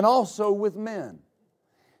and also with men.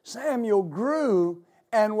 Samuel grew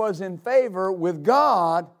and was in favor with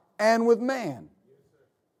God and with man.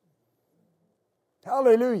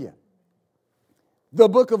 Hallelujah. The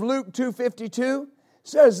book of Luke 2:52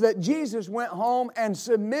 says that Jesus went home and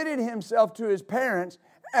submitted himself to his parents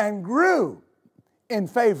and grew in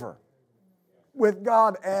favor with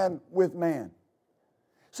God and with man.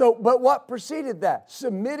 So, but what preceded that?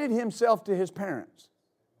 Submitted himself to his parents.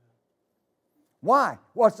 Why?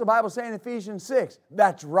 What's the Bible saying in Ephesians 6?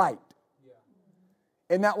 That's right.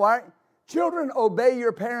 Isn't that right? Children, obey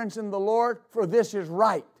your parents in the Lord, for this is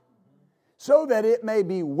right, so that it may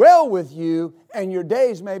be well with you and your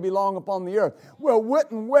days may be long upon the earth. Well,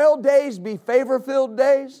 wouldn't well days be favor-filled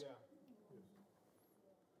days?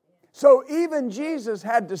 So even Jesus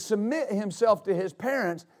had to submit himself to his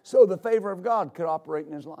parents so the favor of God could operate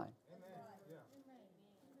in his life.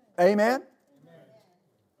 Amen?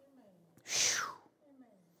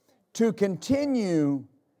 To continue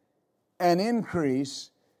and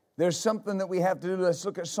increase, there's something that we have to do. Let's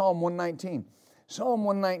look at Psalm 119. Psalm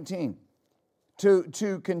 119.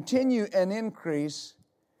 To continue and increase,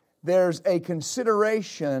 there's a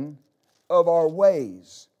consideration of our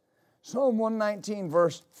ways. Psalm 119,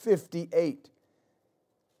 verse 58.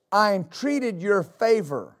 I entreated your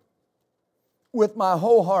favor with my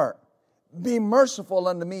whole heart. Be merciful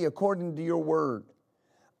unto me according to your word.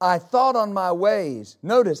 I thought on my ways.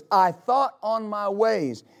 Notice, I thought on my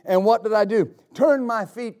ways. And what did I do? Turn my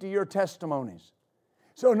feet to your testimonies.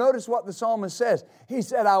 So notice what the psalmist says. He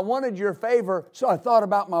said, I wanted your favor, so I thought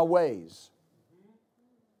about my ways.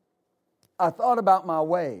 I thought about my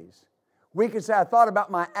ways. We could say I thought about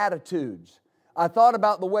my attitudes. I thought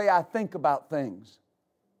about the way I think about things.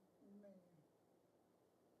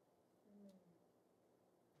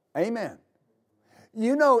 Amen.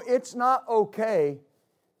 You know, it's not okay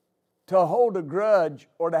to hold a grudge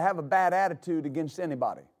or to have a bad attitude against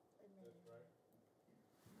anybody.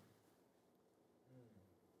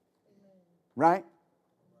 Right?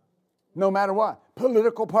 No matter what.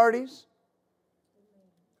 Political parties.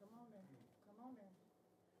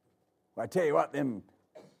 Well, I tell you what, them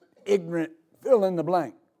ignorant fill in the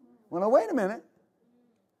blank. Well, now wait a minute.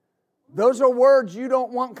 Those are words you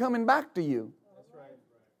don't want coming back to you.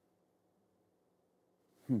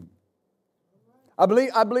 I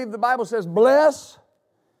believe the Bible says, bless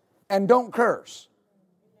and don't curse.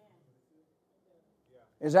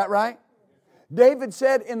 Is that right? David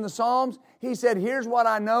said in the Psalms, he said, here's what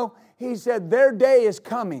I know. He said, their day is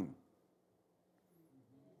coming.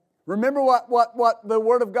 Remember what the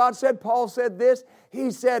Word of God said? Paul said this.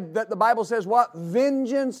 He said that the Bible says what?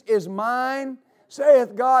 Vengeance is mine,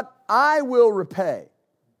 saith God, I will repay.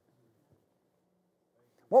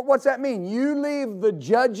 What's that mean? You leave the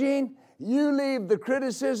judging, you leave the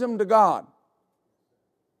criticism to God.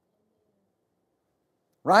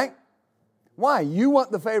 Right? Why? You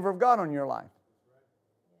want the favor of God on your life.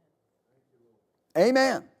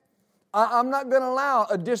 Amen. I'm not going to allow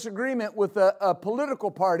a disagreement with a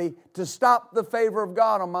political party to stop the favor of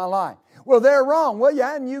God on my life. Well, they're wrong. Well,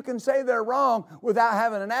 yeah, and you can say they're wrong without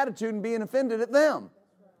having an attitude and being offended at them.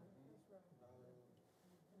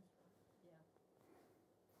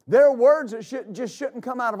 There are words that just shouldn't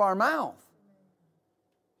come out of our mouth.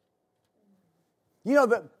 You know,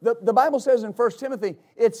 the Bible says in 1 Timothy,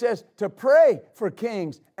 it says to pray for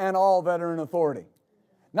kings and all that are in authority.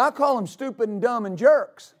 Not call them stupid and dumb and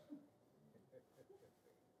jerks.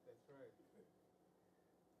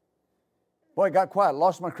 Boy, it got quiet.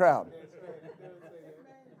 Lost my crowd.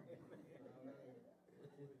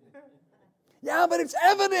 Yeah, but it's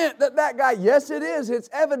evident that guy, yes it is, it's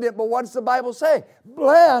evident, but what does the Bible say?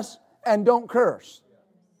 Bless and don't curse.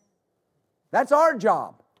 That's our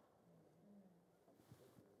job.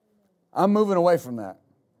 I'm moving away from that.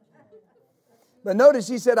 But notice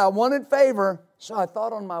he said, I wanted favor, so I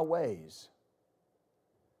thought on my ways.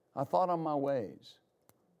 I thought on my ways.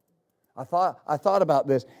 I thought about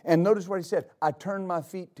this. And notice what he said, I turned my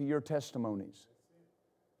feet to your testimonies.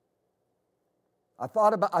 I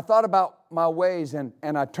thought about my ways and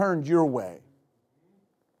I turned your way.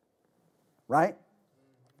 Right?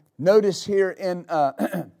 Notice here in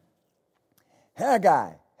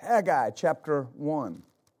Haggai chapter 1.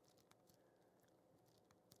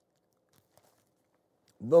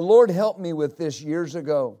 The Lord helped me with this years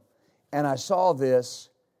ago, and I saw this,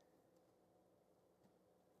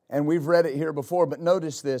 and we've read it here before, but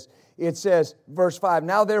notice this. It says, verse 5,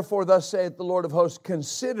 now therefore thus saith the Lord of hosts,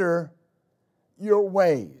 consider your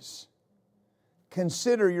ways.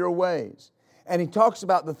 Consider your ways. And he talks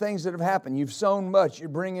about the things that have happened. You've sown much, you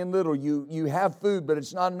bring in little. You have food, but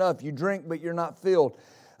it's not enough. You drink, but you're not filled.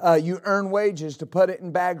 You earn wages to put it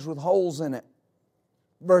in bags with holes in it.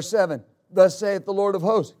 Verse 7, thus saith the Lord of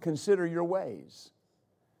hosts, consider your ways.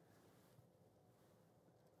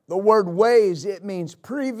 The word ways, it means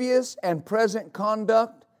previous and present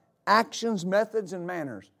conduct, actions, methods, and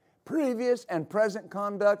manners. Previous and present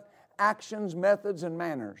conduct, actions, methods, and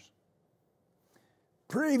manners.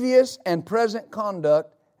 Previous and present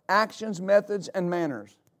conduct, actions, methods, and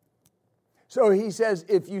manners. So he says,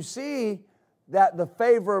 if you see that the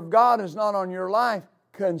favor of God is not on your life,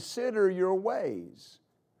 consider your ways.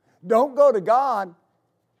 Don't go to God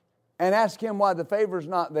and ask Him why the favor's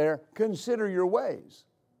not there. Consider your ways.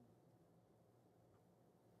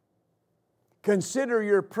 Consider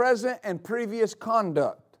your present and previous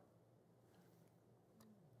conduct.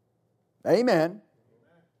 Amen.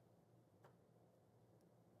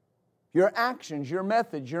 Your actions, your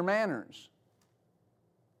methods, your manners.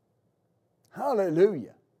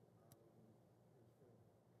 Hallelujah.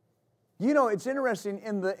 You know, it's interesting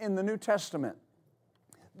in the New Testament.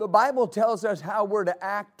 The Bible tells us how we're to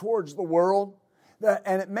act towards the world.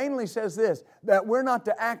 And it mainly says this, that we're not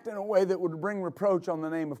to act in a way that would bring reproach on the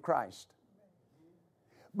name of Christ.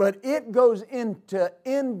 But it goes into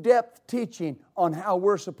in-depth teaching on how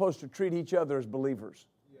we're supposed to treat each other as believers.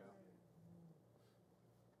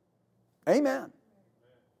 Amen.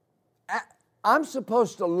 I'm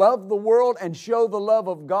supposed to love the world and show the love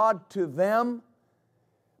of God to them.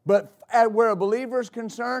 But where a believer is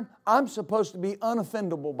concerned, I'm supposed to be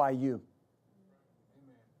unoffendable by you.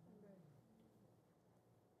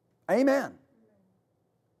 Amen.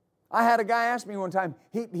 I had a guy ask me one time,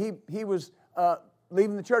 he was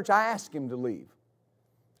leaving the church. I asked him to leave.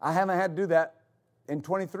 I haven't had to do that in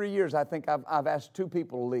 23 years. I think I've asked 2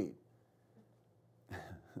 people to leave.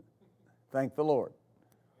 Thank the Lord.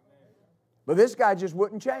 But this guy just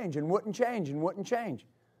wouldn't change and wouldn't change and wouldn't change.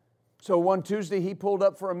 So one Tuesday he pulled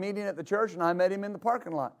up for a meeting at the church and I met him in the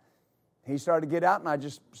parking lot. He started to get out and I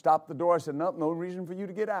just stopped the door. I said, nope, no reason for you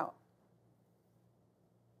to get out.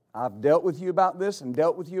 I've dealt with you about this and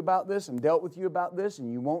dealt with you about this and dealt with you about this,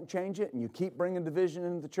 and you won't change it, and you keep bringing division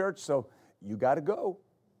into the church, so you got to go.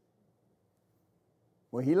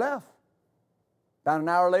 Well, he left. About an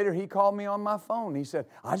hour later, he called me on my phone. He said,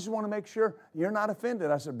 I just want to make sure you're not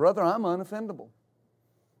offended. I said, brother, I'm unoffendable.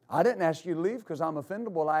 I didn't ask you to leave because I'm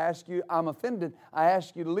offendable. I'm offended. I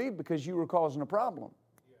asked you to leave because you were causing a problem.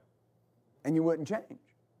 And you wouldn't change.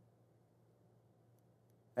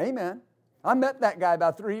 Amen. I met that guy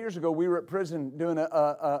about 3 years ago. We were at prison doing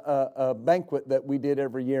a banquet that we did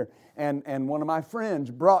every year. And one of my friends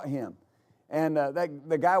brought him. And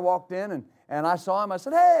the guy walked in and I saw him. I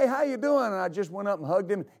said, hey, how you doing? And I just went up and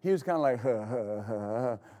hugged him. He was kind of like, ha, ha, ha,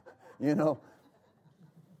 ha. You know.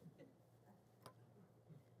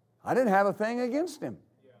 I didn't have a thing against him.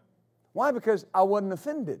 Why? Because I wasn't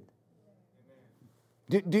offended.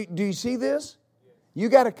 Do you see this? You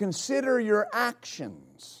got to consider your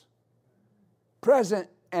actions, present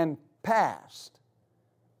and past,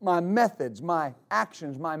 my methods, my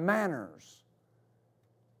actions, my manners.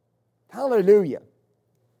 Hallelujah.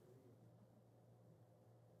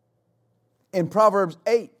 In Proverbs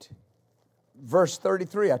 8, verse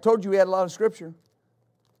 33, I told you we had a lot of scripture.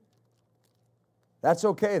 That's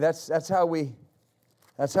okay. That's how we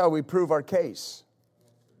prove our case.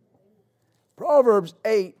 Proverbs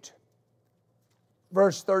 8,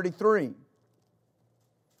 verse 33.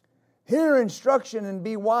 Hear instruction and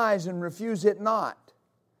be wise and refuse it not.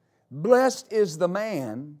 Blessed is the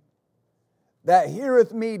man that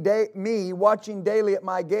heareth me watching daily at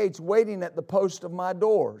my gates, waiting at the post of my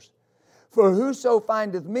doors. For whoso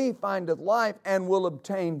findeth me findeth life and will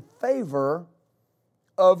obtain favor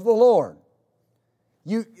of the Lord.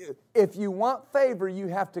 If you want favor, you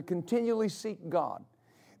have to continually seek God.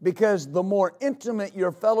 Because the more intimate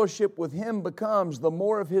your fellowship with Him becomes, the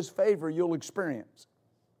more of His favor you'll experience.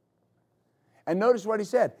 And notice what He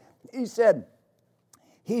said.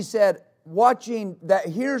 He said, watching, that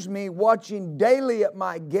hears me, watching daily at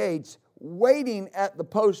my gates, waiting at the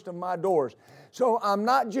post of my doors. So I'm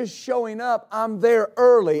not just showing up, I'm there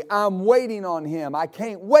early. I'm waiting on Him. I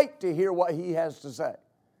can't wait to hear what He has to say.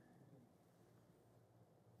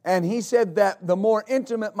 And He said that the more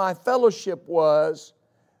intimate my fellowship was,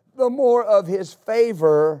 the more of His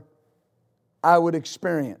favor I would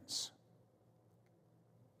experience.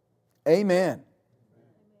 Amen.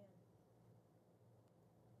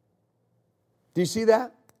 Do you see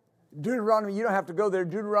that? Deuteronomy, you don't have to go there.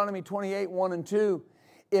 Deuteronomy 28, 1 and 2.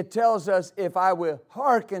 It tells us, if I will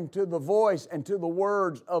hearken to the voice and to the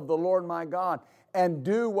words of the Lord my God and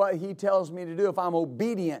do what He tells me to do, if I'm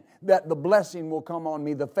obedient, that the blessing will come on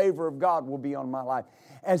me, the favor of God will be on my life.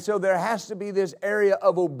 And so there has to be this area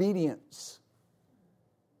of obedience.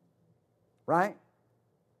 Right?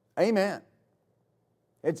 Amen.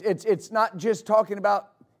 It's not just talking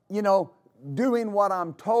about, doing what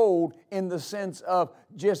I'm told in the sense of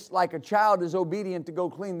just like a child is obedient to go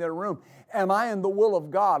clean their room. Am I in the will of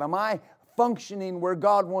God? Am I functioning where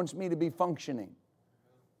God wants me to be functioning?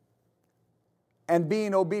 And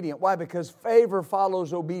being obedient. Why? Because favor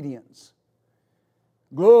follows obedience.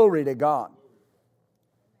 Glory to God.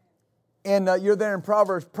 And you're there in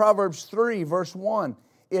Proverbs 3, verse 1.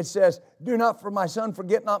 It says, do not, for my son,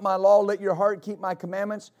 forget not my law. Let your heart keep my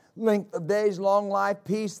commandments. Length of days, long life,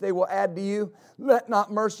 peace they will add to you. Let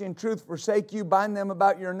not mercy and truth forsake you. Bind them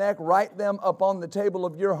about your neck. Write them upon the table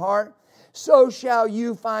of your heart. So shall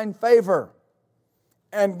you find favor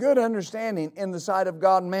and good understanding in the sight of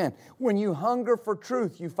God and man. When you hunger for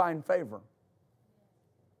truth, you find favor.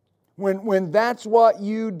 When that's what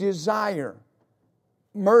you desire,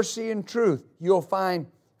 mercy and truth, you'll find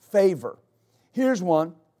favor. Here's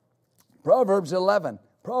one. Proverbs 11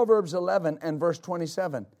 and verse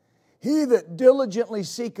 27. He that diligently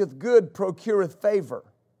seeketh good procureth favor,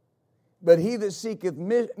 but he that seeketh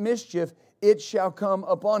mischief, it shall come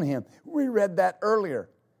upon him. We read that earlier.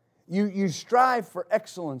 You strive for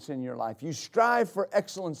excellence in your life. You strive for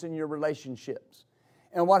excellence in your relationships.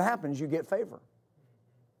 And what happens? You get favor.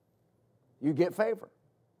 You get favor.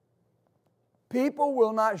 People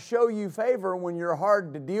will not show you favor when you're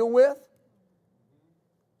hard to deal with.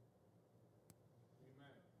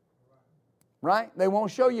 Right? They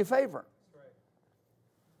won't show you favor.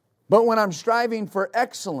 But when I'm striving for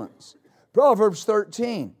excellence, Proverbs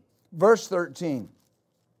 13, verse 13,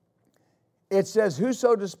 it says,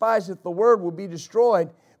 whoso despiseth the word will be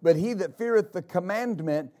destroyed, but he that feareth the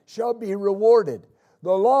commandment shall be rewarded.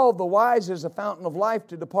 The law of the wise is a fountain of life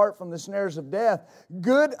to depart from the snares of death.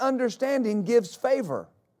 Good understanding gives favor,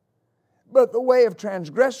 but the way of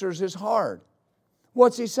transgressors is hard.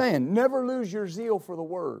 What's he saying? Never lose your zeal for the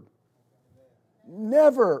Word.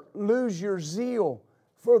 Never lose your zeal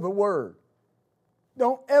for the Word.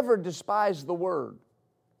 Don't ever despise the Word.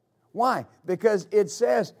 Why? Because it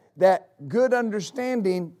says that good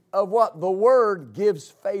understanding of what? The Word gives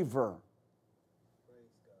favor.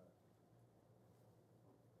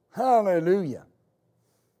 Hallelujah.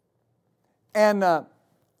 And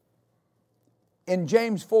in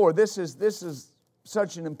James 4, this is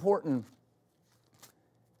such an important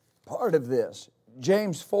part of this.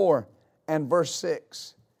 James 4 and verse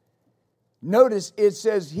 6. Notice it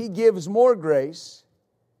says He gives more grace.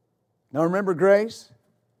 Now remember grace?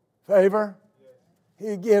 Favor.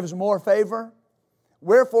 He gives more favor.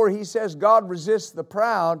 Wherefore He says God resists the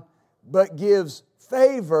proud, but gives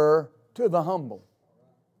favor to the humble.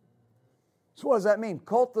 So what does that mean?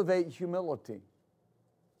 Cultivate humility.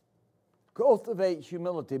 Cultivate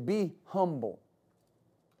humility. Be humble.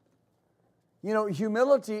 You know,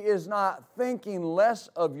 humility is not thinking less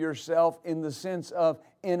of yourself in the sense of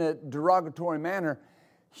in a derogatory manner.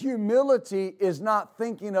 Humility is not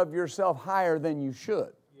thinking of yourself higher than you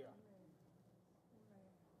should.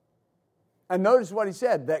 And notice what he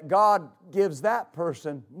said, that God gives that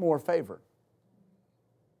person more favor.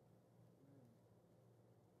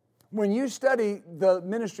 When you study the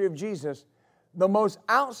ministry of Jesus, the most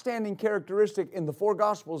outstanding characteristic in the four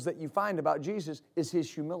Gospels that you find about Jesus is His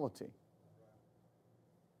humility.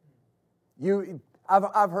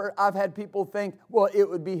 I've had people think, well, it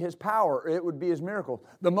would be His power, or it would be His miracles.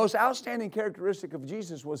 The most outstanding characteristic of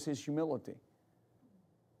Jesus was His humility.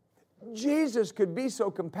 Jesus could be so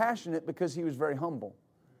compassionate because He was very humble.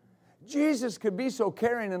 Jesus could be so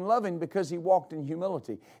caring and loving because He walked in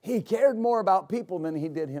humility. He cared more about people than He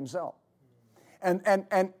did Himself. And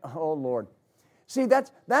oh Lord. See,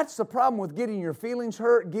 that's the problem with getting your feelings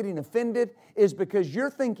hurt, getting offended, is because you're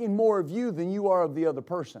thinking more of you than you are of the other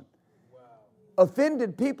person.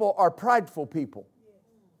 Offended people are prideful people.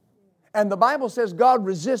 And the Bible says God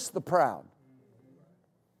resists the proud.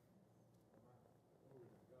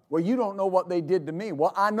 Well, you don't know what they did to me.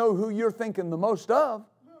 Well, I know who you're thinking the most of.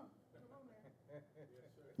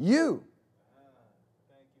 You.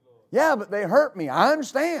 Yeah, but they hurt me. I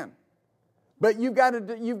understand. But you've got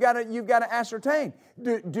to ascertain.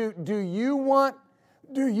 Do you want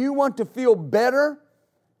to feel better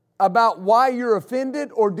about why you're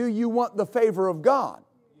offended, or do you want the favor of God?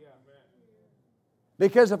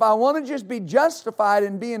 Because if I want to just be justified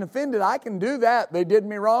in being offended, I can do that. They did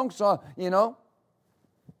me wrong, so,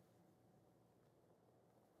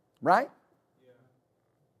 Right?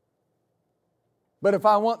 But if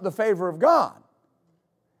I want the favor of God,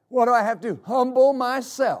 what do I have to do? Humble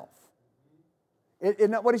myself.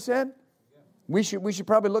 Isn't that what he said? We should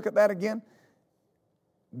probably look at that again.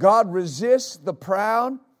 God resists the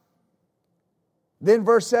proud. Then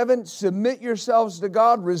verse 7, submit yourselves to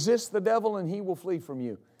God, resist the devil, and he will flee from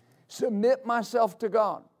you. Submit myself to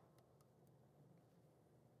God.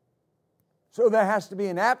 So there has to be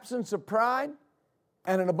an absence of pride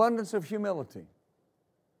and an abundance of humility.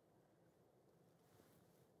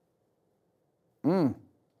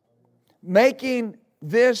 Making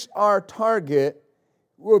this our target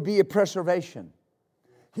will be a preservation.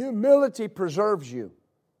 Humility preserves you.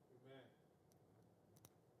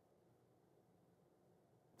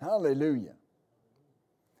 Hallelujah.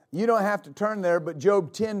 You don't have to turn there, but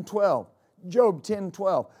Job 10:12. Job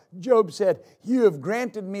 10:12. Job said, you have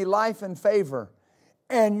granted me life and favor,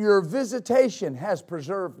 and your visitation has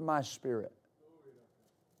preserved my spirit.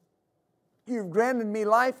 You've granted me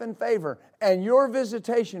life and favor, and your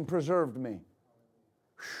visitation preserved me.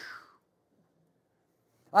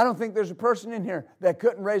 I don't think there's a person in here that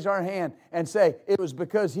couldn't raise our hand and say, it was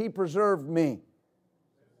because He preserved me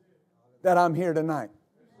that I'm here tonight.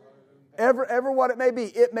 Ever what it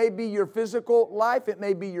may be your physical life, it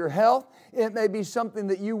may be your health, it may be something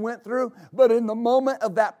that you went through, but in the moment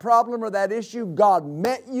of that problem or that issue, God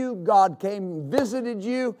met you, God came, visited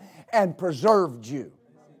you, and preserved you.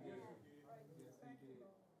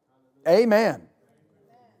 Amen.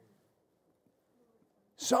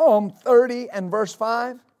 Psalm 30 and verse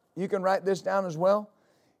 5, you can write this down as well.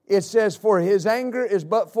 It says, for His anger is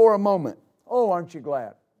but for a moment. Oh, aren't you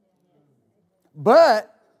glad?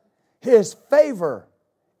 But His favor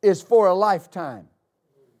is for a lifetime.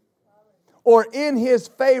 Or in His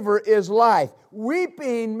favor is life.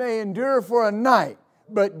 Weeping may endure for a night,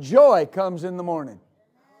 but joy comes in the morning.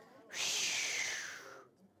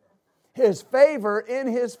 His favor, in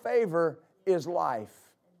His favor is life.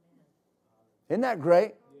 Isn't that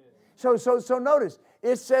great? So notice,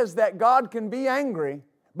 it says that God can be angry,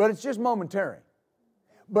 but it's just momentary.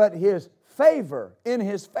 But His favor, in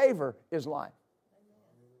His favor is life.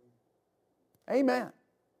 Amen.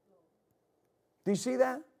 Do you see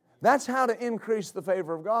that? That's how to increase the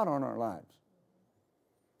favor of God on our lives.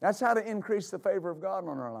 That's how to increase the favor of God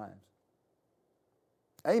on our lives.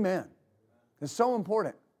 Amen. It's so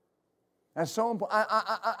important. That's so important.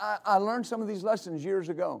 I learned some of these lessons years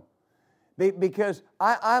ago. Because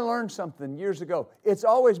I learned something years ago. It's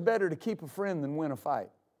always better to keep a friend than win a fight.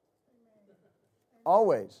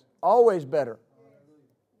 Always. Always better.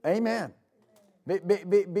 Amen.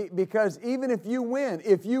 Because even if you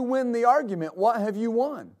win the argument, what have you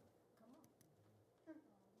won?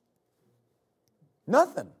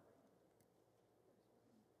 Nothing.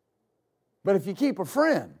 But if you keep a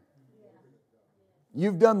friend,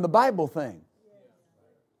 you've done the Bible thing.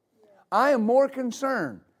 I am more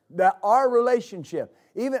concerned that our relationship,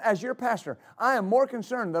 even as your pastor, I am more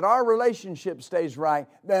concerned that our relationship stays right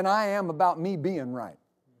than I am about me being right.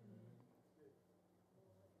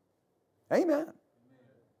 Amen.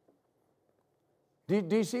 Do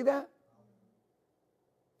you see that?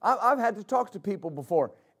 I've had to talk to people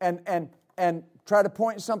before and try to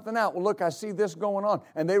point something out. Well, look, I see this going on.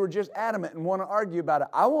 And they were just adamant and want to argue about it.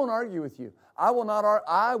 I won't argue with you. I will not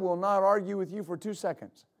argue with you for 2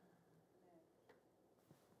 seconds.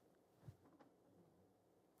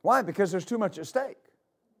 Why? Because there's too much at stake.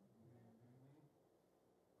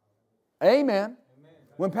 Amen.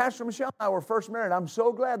 When Pastor Michelle and I were first married, I'm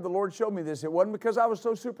so glad the Lord showed me this. It wasn't because I was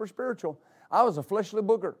so super spiritual. I was a fleshly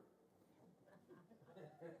booger.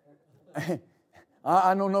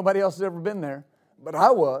 I know nobody else has ever been there, but I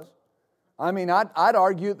was. I mean, I'd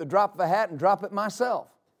argue at the drop of a hat and drop it myself.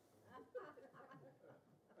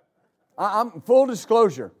 I'm full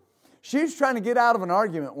disclosure. She was trying to get out of an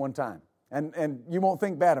argument one time. And you won't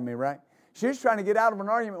think bad of me, right? She was trying to get out of an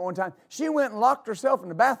argument one time. She went and locked herself in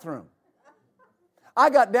the bathroom. I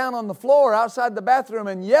got down on the floor outside the bathroom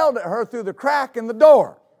and yelled at her through the crack in the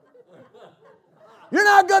door. You're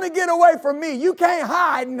not going to get away from me. You can't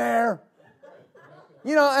hide in there.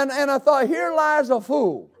 You know, and I thought, here lies a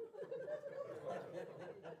fool.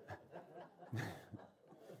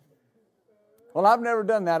 Well, I've never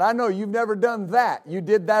done that. I know you've never done that. You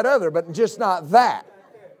did that other, but just not that.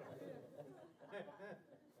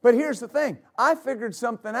 But here's the thing. I figured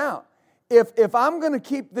something out. If I'm going to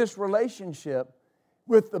keep this relationship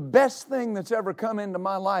with the best thing that's ever come into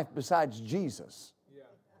my life besides Jesus,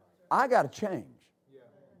 I got to change.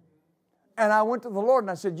 And I went to the Lord and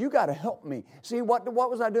I said, you got to help me. See, what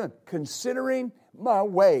was I doing? Considering my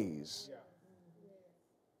ways.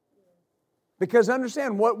 Because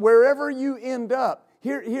understand, wherever you end up,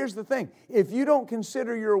 here's the thing. If you don't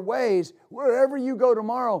consider your ways, wherever you go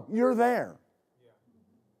tomorrow, you're there.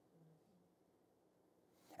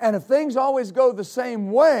 And if things always go the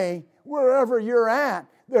same way, wherever you're at,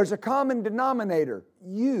 there's a common denominator,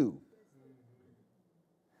 you.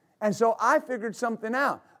 And so I figured something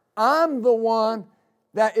out. I'm the one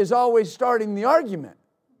that is always starting the argument.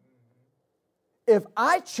 If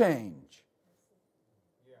I change,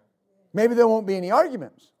 maybe there won't be any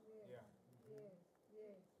arguments.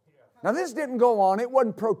 Now this didn't go on. It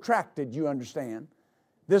wasn't protracted, you understand.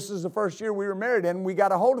 This is the first year we were married and we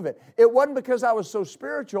got a hold of it. It wasn't because I was so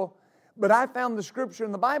spiritual, but I found the scripture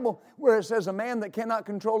in the Bible where it says a man that cannot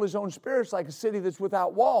control his own spirit is like a city that's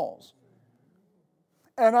without walls.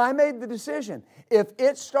 And I made the decision. If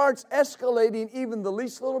it starts escalating even the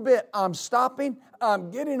least little bit, I'm stopping, I'm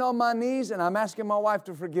getting on my knees, and I'm asking my wife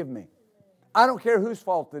to forgive me. I don't care whose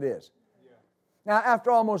fault it is. Now,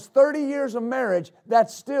 after almost 30 years of marriage,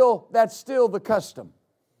 that's still the custom.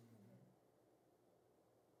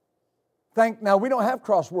 Now, we don't have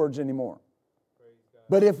crosswords anymore.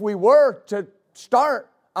 But if we were to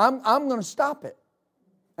start, I'm going to stop it.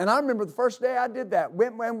 And I remember the first day I did that.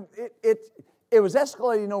 When it was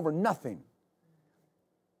escalating over nothing.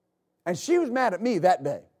 And she was mad at me that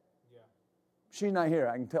day. She's not here.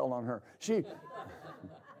 I can tell on her. She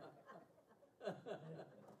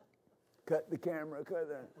cut the camera.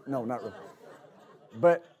 No, not really.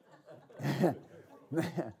 But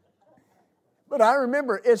but I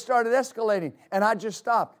remember it started escalating, and I just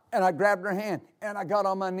stopped, and I grabbed her hand, and I got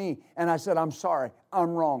on my knee, and I said, I'm sorry.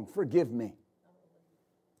 I'm wrong. Forgive me.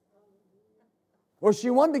 Well, she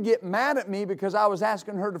wanted to get mad at me because I was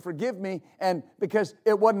asking her to forgive me, and because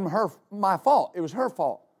it wasn't my fault. It was her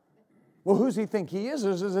fault. Well, who's he think he is?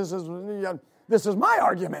 This is my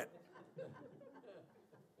argument.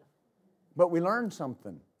 But we learned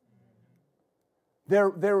something. There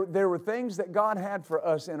were things that God had for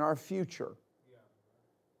us in our future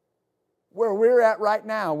where we're at right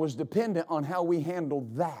now was dependent on how we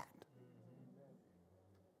handled that.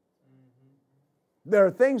 There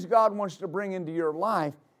are things God wants to bring into your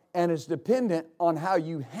life, and it's dependent on how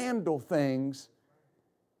you handle things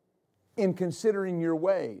in considering your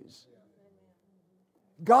ways.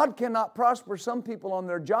 God cannot prosper some people on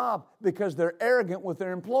their job because they're arrogant with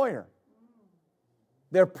their employer.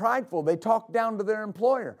 They're prideful. They talk down to their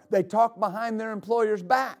employer. They talk behind their employer's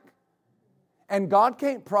back. And God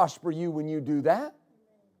can't prosper you when you do that.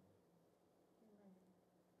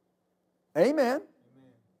 Amen.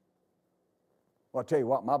 Well, I'll tell you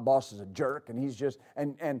what, my boss is a jerk, and he's just,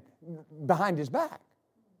 and behind his back.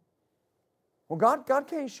 Well, God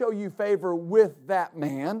can't show you favor with that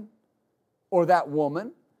man or that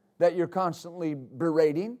woman that you're constantly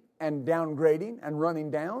berating and downgrading and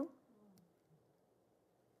running down.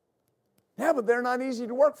 Yeah, but they're not easy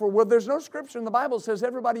to work for. Well, there's no scripture in the Bible that says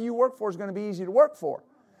everybody you work for is going to be easy to work for.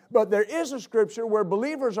 But there is a scripture where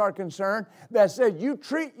believers are concerned that says you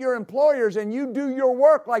treat your employers and you do your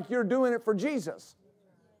work like you're doing it for Jesus.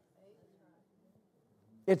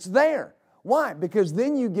 It's there. Why? Because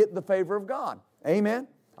then you get the favor of God. Amen?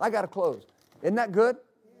 I got to close. Isn't that good?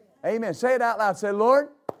 Amen. Say it out loud. Say, Lord,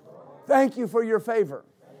 thank you for your favor.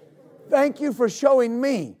 Thank you for showing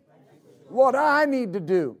me what I need to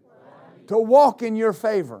do to walk in your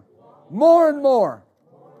favor more and more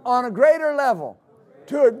on a greater level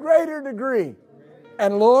to a greater degree.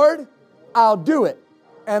 And Lord, I'll do it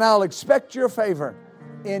and I'll expect your favor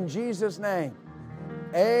in Jesus' name.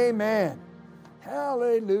 Amen.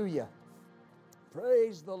 Hallelujah.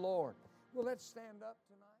 Praise the Lord. Well, let's stand up.